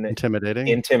Intimidating?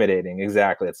 intimidating.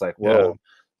 Exactly. It's like, Yeah. whoa,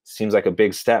 seems like a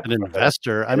big step An from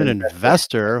investor? I'm an an investor.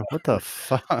 investor? What the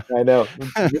fuck? I know,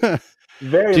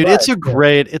 very Dude, much. Yeah. it's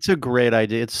a great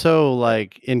idea. It's so,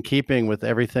 like, in keeping with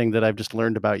everything that I've just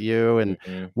learned about you and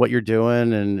Mhm. what you're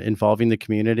doing and involving the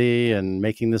community and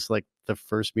making this, like, the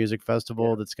first music Yeah.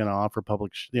 festival that's gonna offer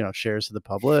public shares to the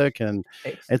public, and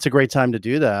Thanks. it's a great time to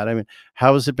do that. I mean,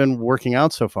 how has it been working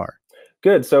out so far?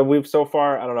 Good. So we've so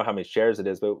far, I don't know how many shares it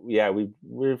is, but yeah, we've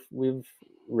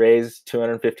raised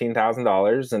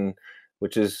 $215,000, and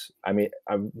which is, I mean,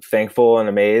 I'm thankful and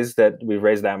amazed that we've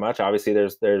raised that much. Obviously,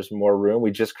 there's more room.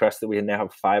 We just crested. We now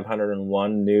have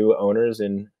 501 new owners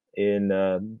in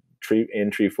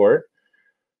Treefort,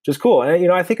 which is cool.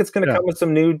 And I think it's going to Yeah. come with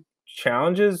some new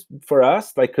challenges for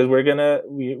us, like, because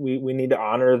we need to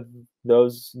honor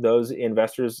those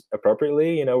investors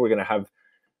appropriately. We're going to have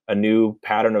a new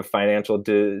pattern of financial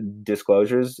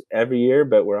disclosures every year,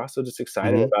 but we're also just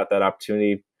excited Mhm. about that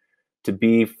opportunity to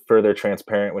be further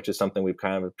transparent, which is something we've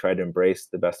kind of tried to embrace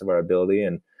the best of our ability.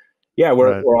 And yeah,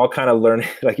 we're Right. we're all kind of learning,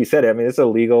 like you said. I mean, it's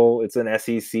an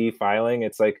SEC filing.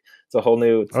 It's like it's a whole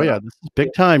new. It's Oh, not yeah, this is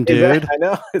big time, exactly. dude. I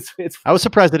know it's I was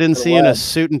surprised I didn't see you in a wild.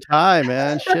 suit and tie,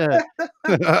 man, shit.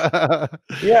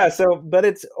 Yeah. So, but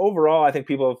it's overall, I think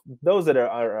people, those that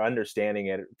are understanding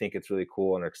it, think it's really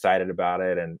cool and are excited about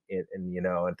it, and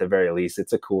at the very least,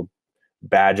 it's a cool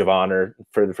badge of honor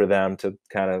for them to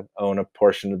kind of own a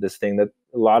portion of this thing that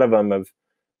a lot of them have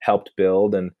helped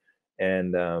build. And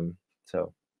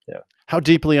so yeah. How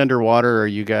deeply underwater are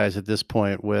you guys at this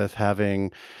point with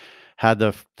having had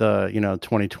the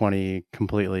 2020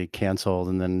 completely canceled,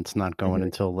 and then it's not going Mhm.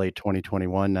 until late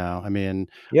 2021 now? I mean,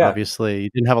 Yeah. obviously, you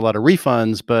didn't have a lot of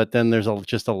refunds, but then there's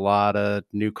just a lot of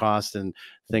new costs and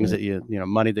things Mhm. that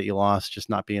money that you lost just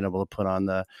not being able to put on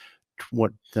the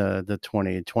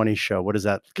 2020 show. What does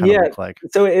that kinda Yeah. look like?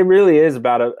 So it really is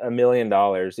about $1 million.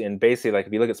 And basically, like,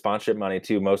 if you look at sponsorship money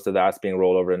too, most of that's being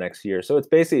rolled over the next year. So it's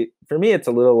basically, for me, it's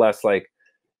a little less like,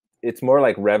 it's more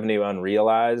like revenue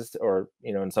unrealized, or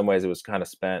in some ways it was kind of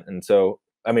spent. And so,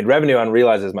 I mean, revenue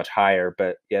unrealized is much higher,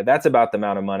 but yeah, that's about the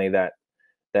amount of money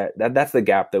that's the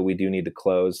gap that we do need to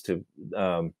close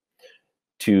um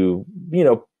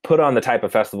put on the type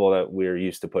of festival that we're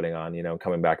used to putting on,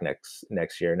 coming back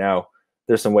next year. Now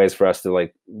there's some ways for us to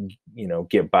like,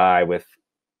 get by with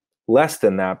less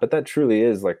than that, but that truly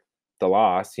is like the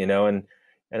loss, and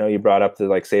I know you brought up the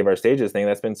like Save Our Stages thing.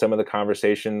 That's been some of the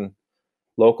conversation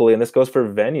locally. And this goes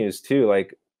for venues too,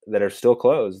 like that are still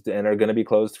closed and are going to be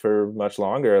closed for much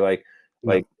longer. Like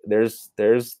there's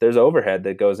overhead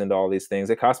that goes into all these things.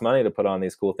 It costs money to put on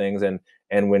these cool things. And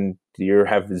when you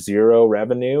have zero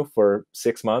revenue for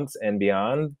 6 months and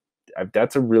beyond,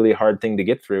 that's a really hard thing to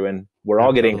get through. And we're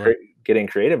all getting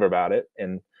creative about it.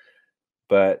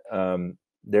 But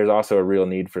there's also a real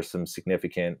need for some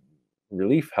significant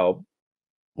relief help.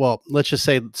 Well, let's just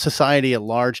say society at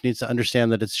large needs to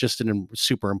understand that it's just a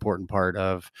super important part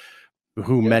of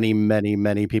who many, many,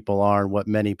 many people are and what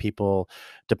many people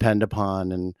depend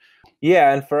upon. And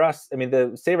and for us, I mean,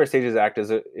 the Save Our Stages Act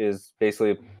is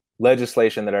basically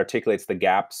legislation that articulates the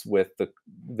gaps with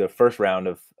the first round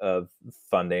of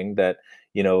funding that,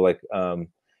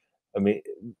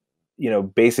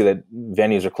 basically that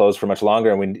venues are closed for much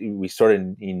longer, and we sort of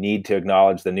need to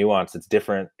acknowledge the nuance that's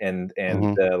different, and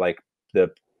the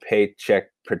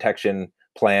Paycheck Protection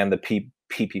Plan, the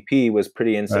PPP, was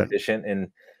pretty insufficient, and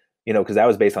because that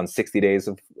was based on 60 days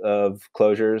of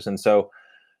closures, and so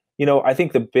I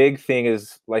think the big thing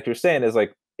is, like you're saying, is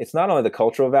like it's not only the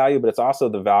cultural value, but it's also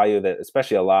the value that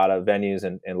especially a lot of venues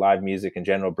and live music in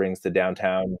general brings to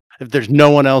downtown. If there's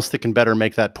no one else that can better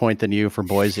make that point than you for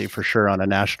Boise, for sure, on a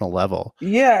national level.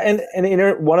 Yeah, and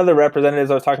one of the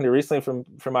representatives I was talking to recently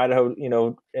from Idaho,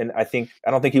 and I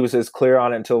don't think he was as clear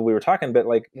on it until we were talking, but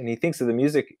like when he thinks of the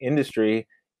music industry,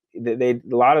 a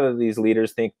lot of these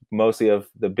leaders think mostly of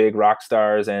the big rock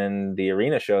stars and the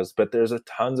arena shows, but there's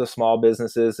tons of small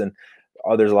businesses, and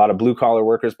there's a lot of blue collar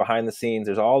workers behind the scenes.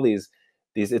 There's all these.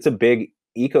 It's a big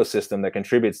ecosystem that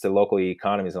contributes to local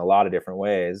economies in a lot of different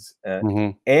ways,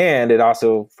 and it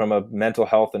also, from a mental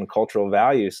health and cultural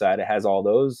value side, it has all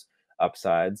those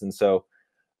upsides. And so,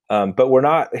 but we're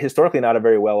not historically not a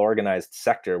very well organized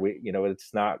sector.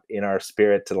 It's not in our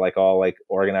spirit to like all like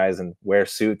organize and wear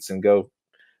suits and go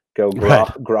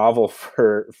grovel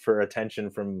for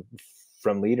attention from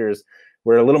leaders.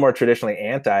 We're a little more traditionally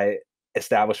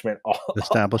anti-establishment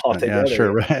altogether. Yeah,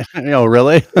 sure, right.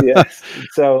 Really? Yes.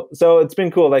 So it's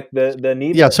been cool. Like the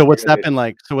need. Yeah. So what's that been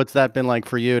like? So what's that been like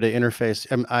for you to interface?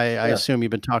 I assume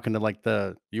you've been talking to like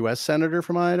the U.S. senator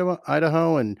from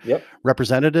Idaho and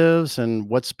representatives, and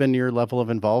what's been your level of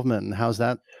involvement, and what's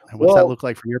that look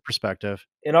like from your perspective?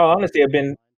 In all honesty, I've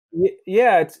been,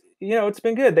 it's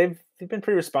been good. They've been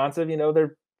pretty responsive.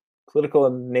 They're political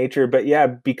in nature, but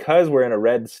because we're in a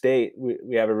red state,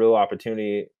 we have a real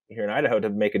opportunity here in Idaho to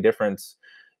make a difference.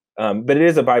 But it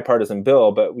is a bipartisan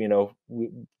bill. But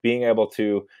being able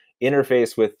to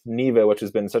interface with NEVA, which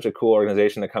has been such a cool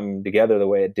organization to come together the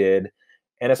way it did,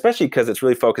 and especially because it's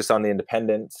really focused on the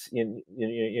independents, and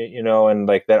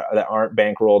like that aren't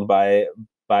bankrolled by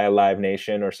a Live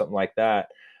Nation or something like that.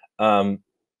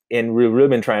 And we've really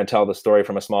been trying to tell the story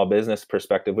from a small business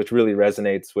perspective, which really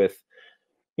resonates with,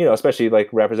 especially like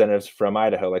representatives from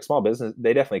Idaho. Like small business,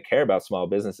 they definitely care about small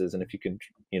businesses, and if you can,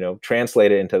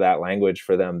 translate it into that language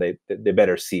for them, they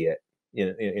better see it.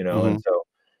 And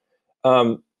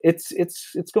so,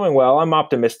 it's going well. I'm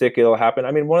optimistic it'll happen.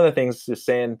 I mean, one of the things, just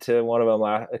saying to one of them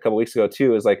a couple weeks ago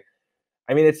too, is like,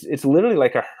 I mean, it's literally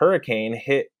like a hurricane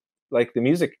hit like the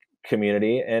music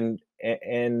community, and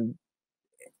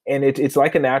it's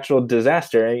like a natural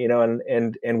disaster,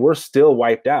 and we're still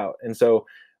wiped out. And so,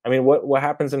 I mean, what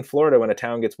happens in Florida when a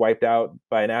town gets wiped out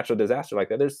by a natural disaster like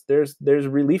that? There's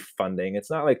relief funding. It's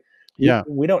not like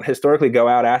we don't historically go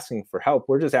out asking for help.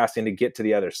 We're just asking to get to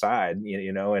the other side,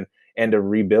 and to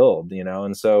rebuild,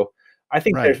 and so I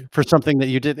think for something that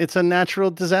you did, it's a natural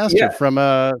disaster from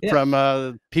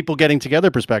a people getting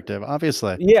together perspective,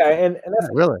 obviously. Yeah, and that's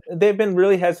really, they've been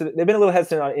really hesitant. They've been a little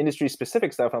hesitant on industry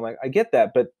specific stuff. I'm like, I get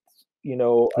that, but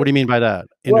what do you mean by that?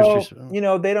 Well,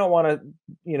 they don't want to.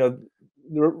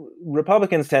 The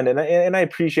Republicans tend to, and I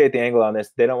appreciate the angle on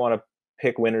this. They don't want to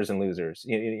pick winners and losers,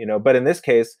 But in this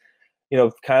case,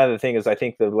 kind of the thing is, I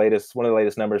think one of the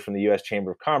latest numbers from the U.S.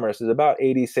 Chamber of Commerce is about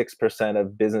 86%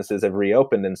 of businesses have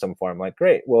reopened in some form. Like,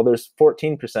 great. Well, there's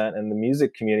 14%, and the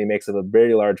music community makes up a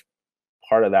very large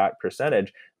part of that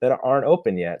percentage that aren't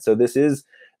open yet. So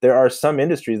there are some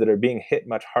industries that are being hit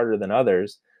much harder than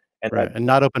others. And, and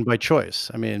not open by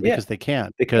choice. I mean, because they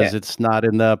can't, because it's not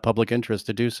in the public interest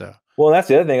to do so. Well, that's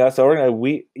the other thing. So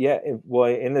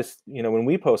in this, when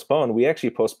we postponed, we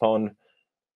actually postponed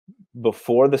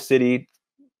before the city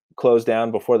closed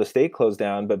down, before the state closed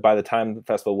down. But by the time the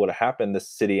festival would have happened, the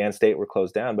city and state were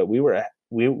closed down. But we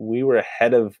were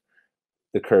ahead of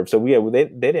the curve. So they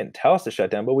didn't tell us to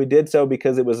shut down, but we did so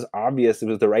because it was obvious it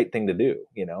was the right thing to do,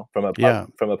 Yeah.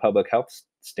 from a public health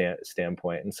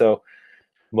standpoint. And so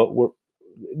what we're,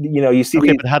 you see Okay,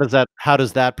 these. but how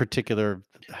does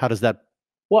that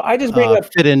Well, I just bring up.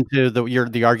 fit into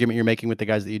the argument you're making with the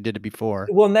guys that you did it before?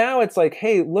 Well, now it's like,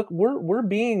 hey, look, we're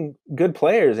being good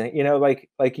players, and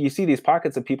like you see these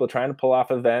pockets of people trying to pull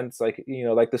off events, like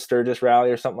like the Sturgis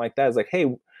rally or something like that. It's like,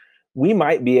 hey, we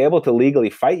might be able to legally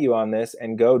fight you on this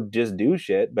and go just do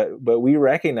shit, but we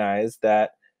recognize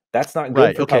that that's not good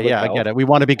Right. for Okay. public Yeah, I health. get it. We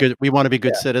want to be good. We want to be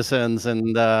good Yeah, citizens,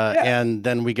 yeah, and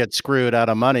then we get screwed out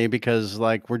of money because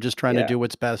like we're just trying to yeah, do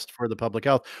what's best for the public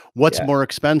health. What's yeah. more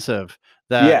expensive,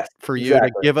 that Yes, for you to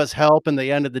exactly. give us help in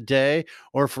the end of the day,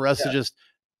 or for us to Yeah, just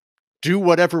do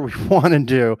whatever we want to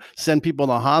do, send people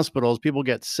to hospitals, people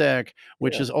get sick,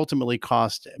 which yeah. is ultimately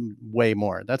cost way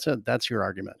more. That's your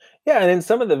argument. Yeah, and in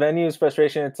some of the venues,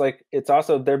 frustration, it's like it's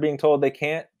also they're being told they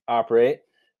can't operate.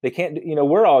 They can't.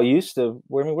 We're all used to.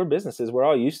 We're businesses. We're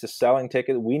all used to selling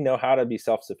tickets. We know how to be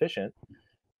self sufficient.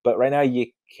 But right now you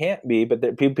can't be.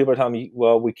 But people are telling me,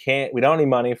 well, we can't. We don't need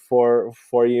money for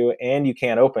you, and you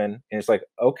can't open. And it's like,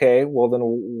 okay, well then,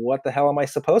 what the hell am I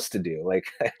supposed to do? Like,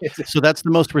 So that's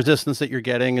the most resistance that you're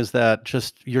getting, is that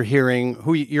just you're hearing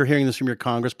this from your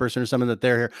congressperson or something, that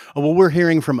they're here. Oh, well, we're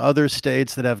hearing from other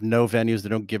states that have no venues, that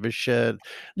don't give a shit,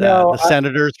 that no. the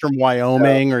senators from No.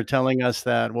 Wyoming are telling us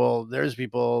that, well, there's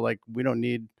people like, we don't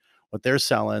need what they're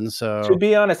selling. To So,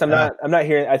 be honest, I'm uh, not. I'm not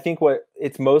hearing. I think what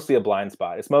it's mostly a blind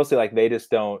spot. It's mostly like they just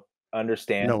don't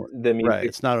understand no, the right. music.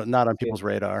 It's not on people's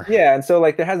radar. Yeah, and so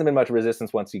like there hasn't been much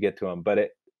resistance once you get to them,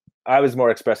 but I was more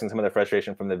expressing some of the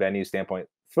frustration from the venue standpoint,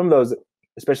 from those,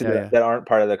 especially Yeah. Yeah. that aren't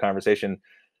part of the conversation.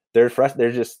 They're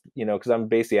just because I'm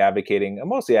basically advocating. I'm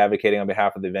mostly advocating on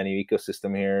behalf of the venue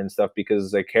ecosystem here and stuff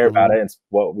because I care about Hmm. it. It's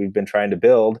what we've been trying to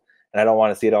build, and I don't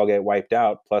want to see it all get wiped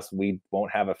out. Plus, we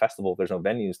won't have a festival if there's no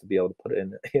venues to be able to put it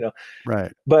in.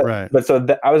 Right. But Right. but so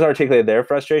I was articulating their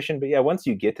frustration. But yeah, once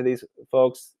you get to these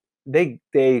folks, they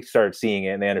start seeing it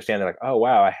and they understand. They're like, oh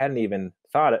wow, I hadn't even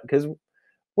thought it because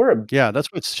we're a Yeah.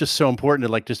 That's what's just so important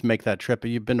to like just make that trip.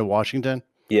 You've been to Washington,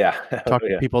 yeah. talk to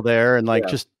Yeah, people there, and like yeah,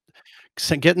 just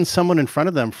getting someone in front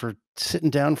of them for sitting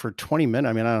down for 20 minutes.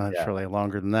 I mean, I don't know, it's yeah, really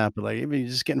longer than that, but like even you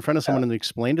just get in front of yeah. someone and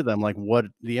explain to them like what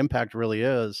the impact really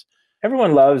is.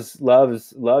 Everyone loves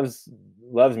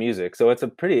music, so it's a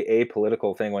pretty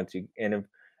apolitical thing once you and if,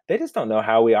 they just don't know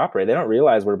how we operate. They don't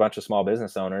realize we're a bunch of small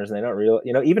business owners, and they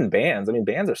don't even bands. I mean,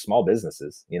 bands are small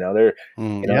businesses. Yeah.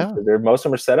 They're most of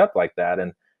them are set up like that.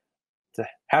 And to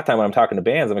half time when I'm talking to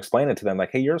bands, I'm explaining to them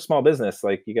like, hey, you're a small business.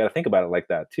 Like you got to think about it like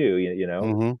that too.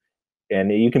 Hmm.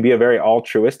 And you can be a very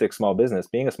altruistic small business.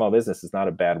 Being a small business is not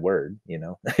a bad word.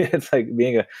 It's like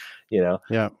being you know,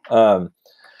 Yeah. um,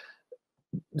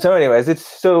 so anyways,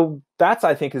 that's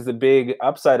I think is the big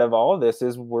upside of all of this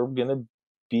is we're gonna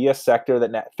be a sector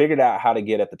that figured out how to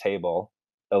get at the table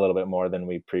a little bit more than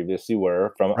we previously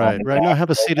were from on Right. the Right. No, have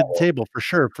a national seat at the level. table for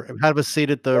sure. Have a seat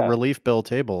at the Yeah, relief bill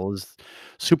table is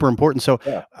super important. So,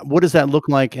 yeah. what does that look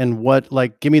like, and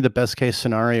give me the best case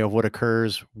scenario of what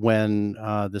occurs when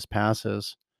this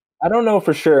passes. I don't know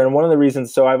for sure, and one of the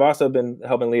reasons so I've also been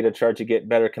helping lead a charge to get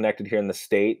better connected here in the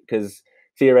state because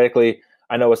theoretically,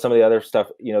 I know with some of the other stuff,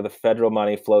 the federal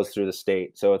money flows through the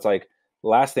state. So it's like the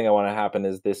last thing I want to happen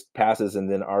is this passes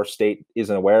and then our state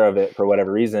isn't aware of it for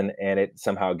whatever reason and it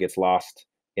somehow gets lost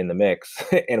in the mix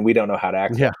and we don't know how to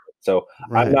access Yeah. it. So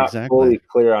I'm Right. not Exactly. fully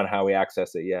clear on how we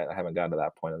access it yet. I haven't gotten to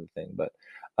that point of the thing, but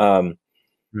um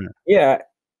Right. yeah,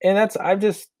 and I've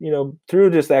just,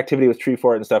 through just the activity with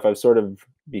Treefort and stuff, I've sort of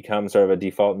become sort of a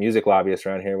default music lobbyist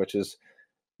around here, which is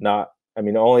not, I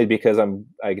mean, only because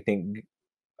I think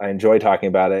I enjoy talking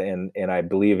about it and I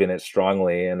believe in it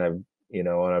strongly and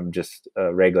I'm just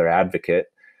a regular advocate,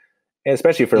 and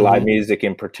especially for live Hmm. music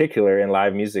in particular, and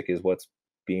live music is what's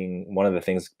being one of the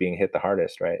things being hit the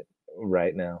hardest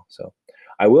right now. So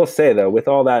I will say though, with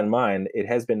all that in mind, it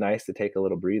has been nice to take a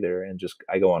little breather and just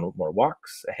I go on more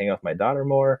walks, I hang out with my daughter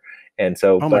more. And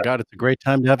so Oh my but God, it's a great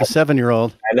time to have a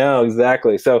 7-year-old. I know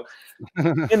exactly. So,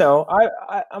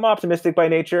 I'm optimistic by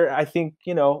nature. I think,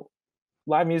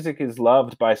 live music is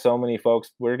loved by so many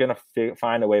folks. We're going to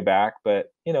find a way back, but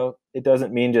it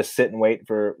doesn't mean just sit and wait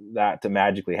for that to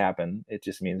magically happen. It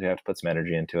just means we have to put some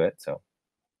energy into it. So,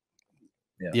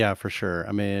 yeah. Yeah, for sure.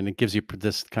 I mean, it gives you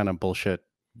this kind of bullshit,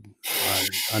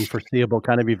 unforeseeable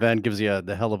kind of event, gives you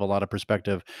the hell of a lot of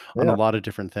perspective on a Yeah. lot of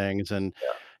different things. And,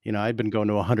 Yeah. I've been going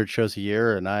to 100 shows a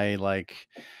year, and I like,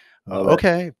 Love it.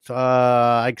 okay,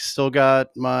 I still got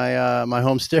my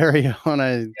home stereo, and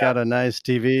I Yeah. got a nice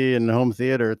TV and home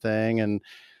theater thing, and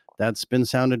that's been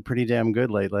sounded pretty damn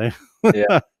good lately.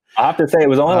 Yeah. I'll have to say it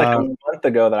was only like a Uh, month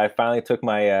ago that I finally took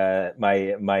my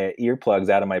my earplugs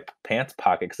out of my pants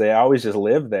pocket because they always just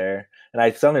lived there, and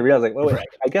I suddenly realized like, oh wait,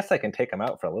 I guess I can take them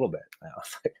out for a little bit now.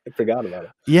 It's like, I forgot about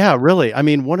it. yeah, really. I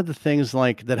mean, one of the things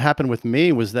like that happened with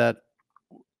me was that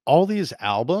all these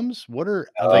albums, what are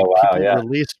Oh like wow, people yeah,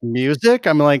 release music.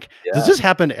 I'm like, does yeah, this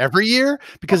happen every year?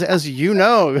 Because as you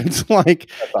know, it's like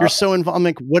that's you're awesome. so involved. I'm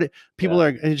like, what people Yeah,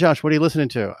 are, hey Josh, what are you listening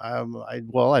to?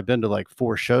 I've been to like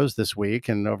 4 shows this week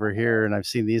and over here, and I've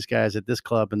seen these guys at this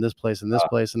club and this place and this oh,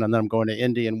 place, and then I'm going to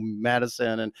Indy and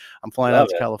Madison, and I'm flying love out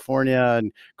to it. California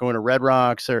and going to Red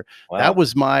Rocks or Wow, that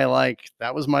was my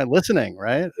listening,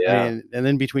 right? I yeah, mean, and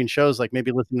then between shows, like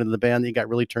maybe listening to the band that you got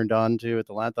really turned on to at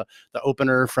the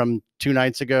opener from 2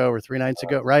 nights ago or 3 nights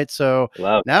ago, right? So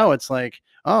love now it's like,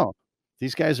 oh,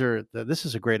 these guys are this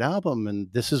is a great album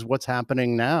and this is what's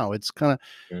happening now. It's kind of,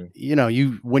 that. Mm,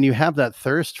 you when you have that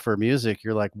thirst for music,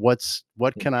 you're like, what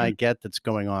can I mhm, get that's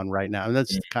going on right now? And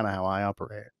that's mm, kind of how I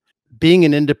operate. Being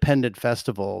an independent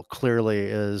festival clearly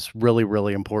is really,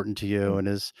 really important to mm, you and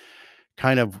is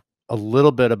kind of a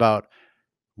little bit about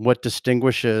what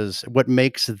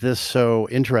makes this so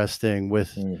interesting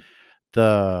with mm,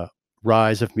 the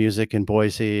rise of music in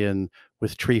Boise and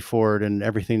with Treefort and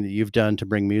everything that you've done to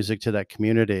bring music to that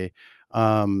community.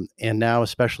 And now,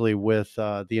 especially with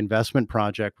the investment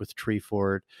project with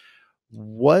Treefort,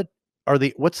 what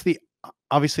what's the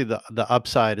obviously the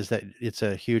upside is that it's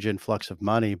a huge influx of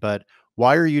money, but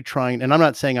why are you trying? And I'm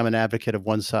not saying I'm an advocate of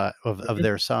one side of mhm.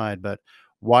 their side, but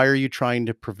why are you trying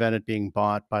to prevent it being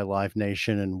bought by Live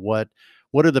Nation? And what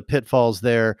are the pitfalls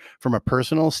there from a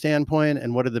personal standpoint,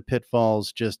 and what are the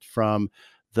pitfalls just from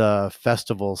the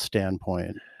festival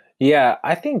standpoint? Yeah,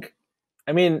 I think.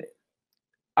 I mean,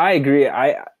 I agree.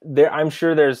 I'm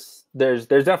sure there's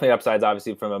definitely upsides,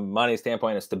 obviously from a money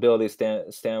standpoint, a stability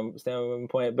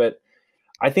standpoint, but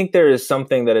I think there is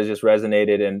something that has just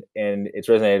resonated and it's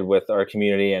resonated with our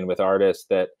community and with artists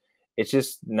that it's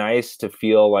just nice to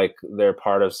feel like they're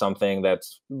part of something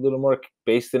that's a little more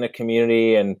based in a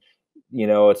community and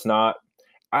it's not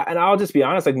and I'll just be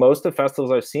honest, like most of the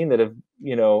festivals I've seen that have,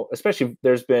 especially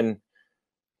there's been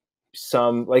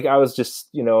some like I was just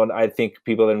and I think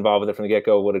people that involved with it from the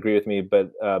get-go would agree with me,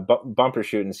 but Bumper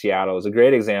Shoot in Seattle is a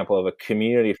great example of a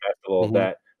community festival Mhm.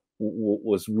 that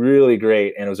was really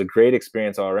great and it was a great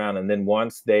experience all around. And then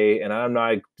once they, and I'm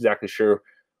not exactly sure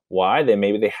why,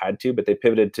 maybe they had to, but they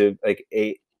pivoted to like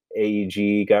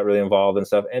AEG got really involved and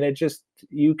stuff, and it just,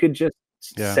 you could just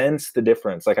Yeah. sense the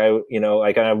difference. Like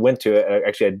like I went to it,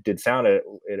 actually I did sound it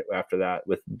after that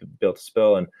with Built to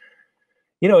Spill, and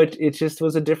it just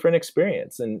was a different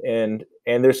experience. And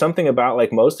there's something about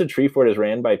like most of Treefort is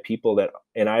ran by people that,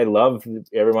 and I love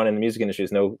everyone in the music industry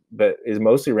but is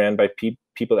mostly ran by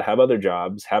people that have other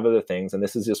jobs, have other things, and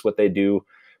this is just what they do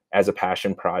as a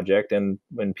passion project. And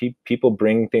when people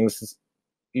bring things,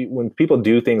 when people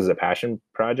do things as a passion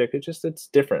project, it's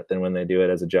different than when they do it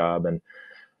as a job. And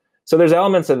so there's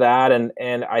elements of that, and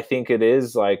I think it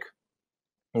is like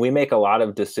we make a lot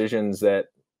of decisions that,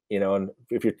 and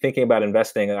if you're thinking about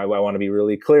investing, I want to be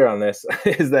really clear on this,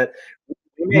 is that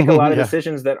we make a lot of Yeah.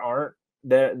 decisions that aren't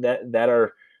that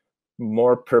are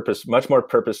much more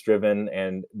purpose driven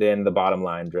and then the bottom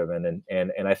line driven.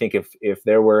 And I think if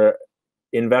there were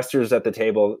investors at the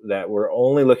table that were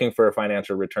only looking for a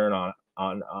financial return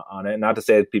on it, not to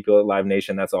say that people at Live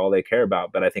Nation, that's all they care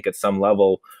about, but I think at some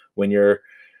level, when you're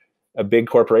a big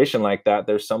corporation like that,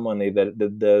 there's someone that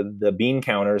the bean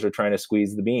counters are trying to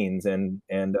squeeze the beans, and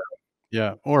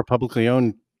Yeah, or publicly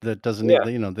owned that doesn't yeah, need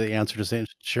the answer to exactly.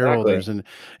 shareholders in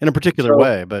a particular So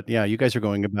way, but yeah, you guys are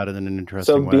going about it in an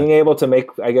so interesting way. being able to make,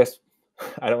 I guess,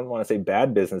 I don't want to say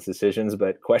bad business decisions,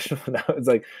 but questionable now. It's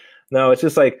like, no, it's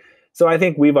just like, so I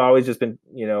think we've always just been,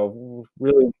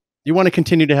 really, You wanna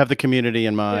continue to have the community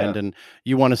in yeah, mind, and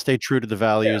you wanna stay true to the yeah,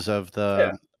 values yeah, of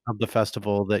the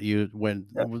festival yeah, that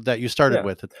you started yeah.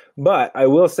 with. But I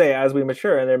will say, as we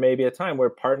mature, and there may be a time where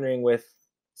partnering with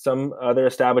some other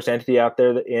established entity out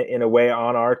there that in a way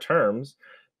on our terms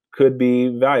could be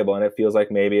valuable. And it feels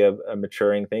like maybe a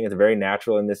maturing thing. It's very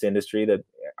natural in this industry that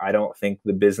I don't think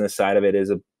the business side of it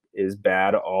is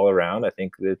bad all around. I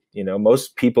think that,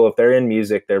 most people, if they're in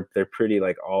music, they're pretty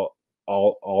like all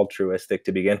altruistic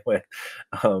to begin with.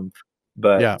 Um,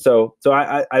 but Yeah. so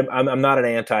I'm not an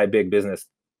anti big business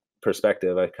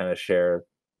perspective. I kind of share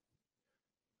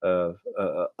a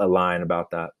line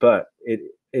about that, but it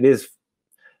is,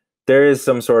 there is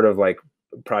some sort of like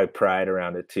probably pride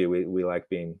around it too. We like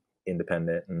being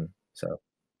independent, and so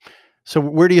So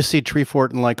where do you see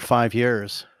Treefort in, like, 5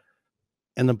 years?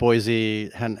 And the Boise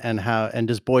and how and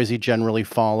does Boise generally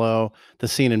follow the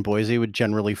scene in Boise would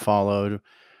generally follow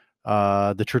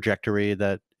the trajectory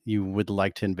that you would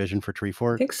like to envision for I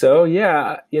Treefort? think so.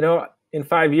 Yeah. In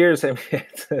 5 years, I mean,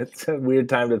 it's a weird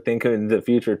time to think in the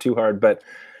future too hard, but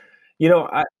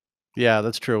I Yeah,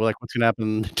 that's true. Like, what's gonna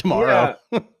happen tomorrow?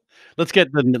 yeah, Let's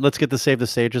get the Save the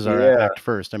Stages yeah. act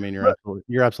first. I mean, But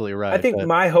you're absolutely I right, think but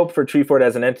my hope for Treefort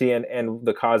as an entity and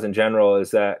the cause in general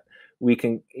is that we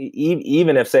can,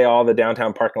 even if, say, all the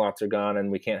downtown parking lots are gone and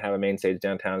we can't have a main stage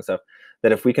downtown and stuff,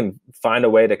 that if we can find a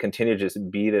way to continue to just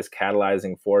be this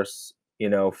catalyzing force,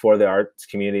 for the arts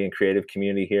community and creative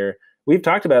community here. We've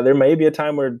talked about there may be a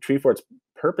time where Treefort's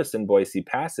purpose in Boise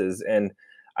passes, and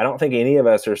I don't think any of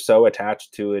us are so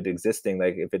attached to it existing.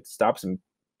 Like, if it stops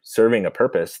serving a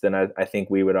purpose, then I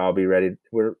think we would all be ready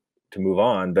to move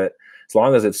on. But as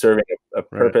long as it's serving a right,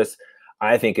 purpose,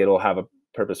 I think it'll have a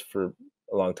purpose for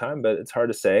a long time. But it's hard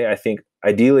to say. I think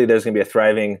ideally there's going to be a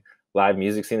thriving live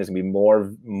music scene. There's going to be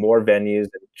more venues.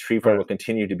 And Treefort right. will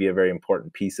continue to be a very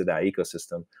important piece of that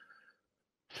ecosystem.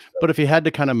 But if you had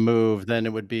to kinda move, then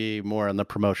it would be more on the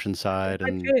promotion It side,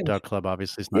 might and change. Dog Club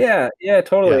obviously is not. Yeah, yeah, Yeah.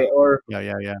 totally. Or Yeah,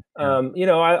 yeah, yeah, yeah.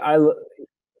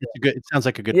 It sounds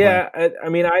like a good plan. yeah. I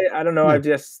mean, I don't know.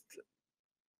 Yeah,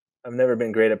 I've never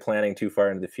been great at planning too far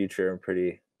into the future. I'm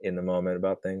pretty in the moment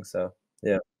about things. So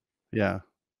yeah, yeah.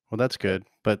 Well, that's good,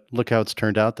 but look how it's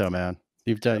turned out though, man.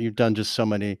 You've done just so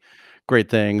many great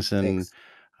things, and, thanks.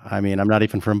 I mean, I'm not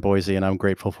even from Boise, and I'm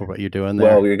grateful for what you're doing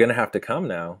Well, there. you're gonna have to come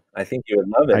now. I think you would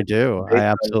love I it. do. I Based on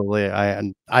absolutely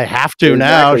I have to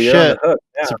now, exactly, you're on the shit. hook.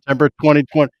 Yeah. September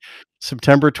 2020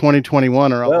 September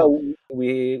 2021 or I'll. Well,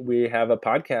 we have a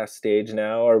podcast stage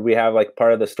now, or we have like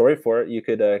part of the story for it. You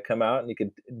could come out and you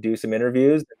could do some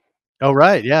interviews. Oh,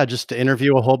 right, yeah, just to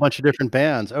interview a whole bunch of different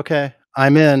bands. Okay,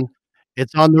 I'm in.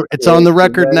 It's on the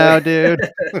record now, Exactly.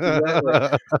 dude. Exactly.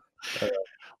 Uh,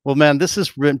 Well, man, this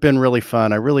has been really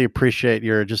fun. I really appreciate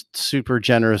you're just super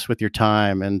generous with your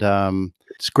time, and,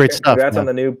 it's great stuff, Congrats on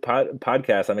man. the new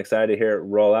podcast. I'm excited to hear it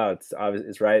roll out.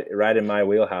 It's right in my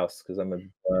wheelhouse because I'm a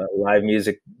live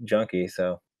music junkie.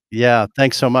 So Yeah,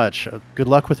 thanks so much. Good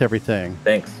luck with everything.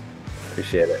 thanks,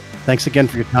 appreciate it. Thanks again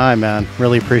for your time, man.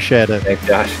 Really appreciate it. Thanks,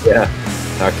 Josh. Yeah,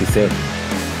 talk to you soon.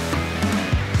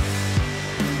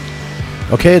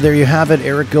 Okay, there you have it.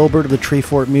 Eric Gilbert of the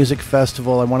Treefort Music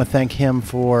Festival. I want to thank him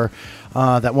for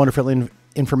that wonderful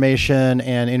information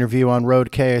and interview on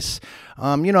Roadcase.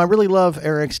 I really love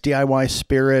Eric's DIY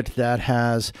spirit that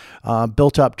has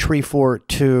built up Treefort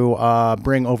to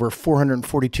bring over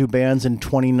 442 bands in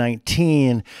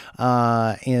 2019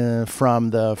 from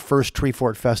the first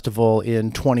Treefort Festival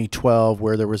in 2012,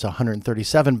 where there was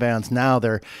 137 bands. Now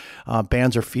their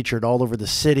bands are featured all over the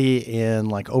city in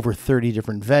like over 30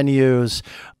 different venues.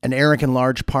 And Eric, in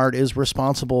large part, is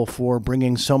responsible for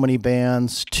bringing so many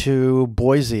bands to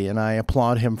Boise, and I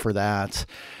applaud him for that.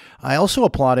 I also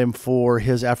applaud him for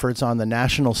his efforts on the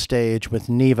national stage with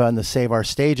NEVA and the Save Our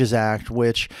Stages Act,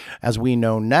 which, as we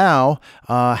know now,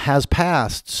 has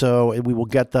passed. So we will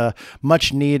get the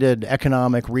much needed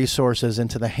economic resources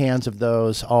into the hands of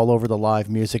those all over the live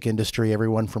music industry,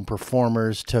 everyone from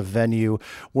performers to venue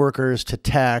workers to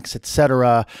techs,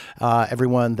 etc.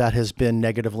 Everyone that has been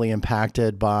negatively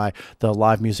impacted by the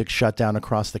live music shutdown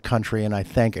across the country. And I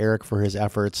thank Eric for his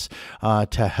efforts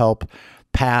to help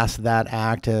pass that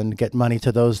act and get money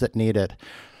to those that need it.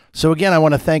 So again, I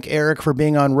want to thank Eric for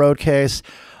being on Roadcase.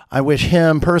 I wish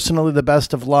him personally the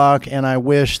best of luck, and I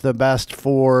wish the best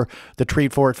for the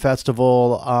Treefort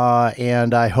Festival,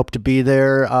 and I hope to be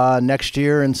there next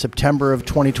year in September of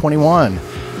 2021.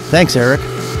 Thanks, Eric.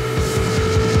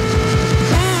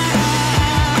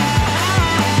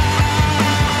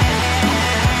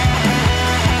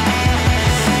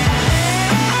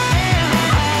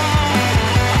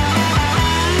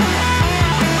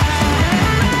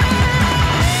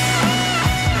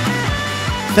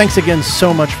 Thanks again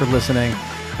so much for listening.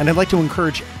 And I'd like to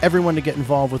encourage everyone to get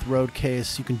involved with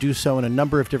Roadcase. You can do so in a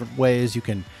number of different ways. You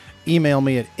can email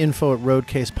me at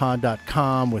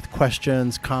info@roadcasepod.com with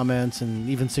questions, comments, and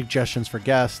even suggestions for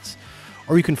guests.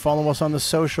 Or you can follow us on the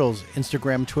socials,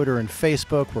 Instagram, Twitter, and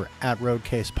Facebook. We're at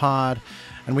RoadcasePod.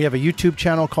 And we have a YouTube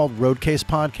channel called Roadcase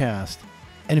Podcast.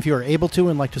 And if you are able to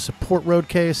and like to support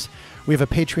Roadcase, we have a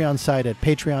Patreon site at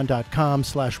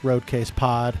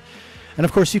patreon.com/roadcasepod. And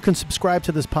of course, you can subscribe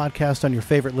to this podcast on your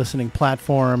favorite listening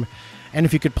platform. And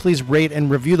if you could please rate and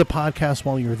review the podcast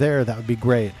while you're there, that would be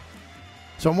great.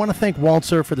 So I want to thank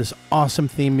Walzer for this awesome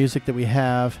theme music that we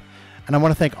have. And I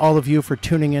want to thank all of you for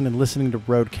tuning in and listening to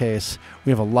Roadcase. We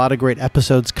have a lot of great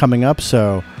episodes coming up,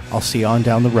 so I'll see you on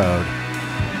down the road.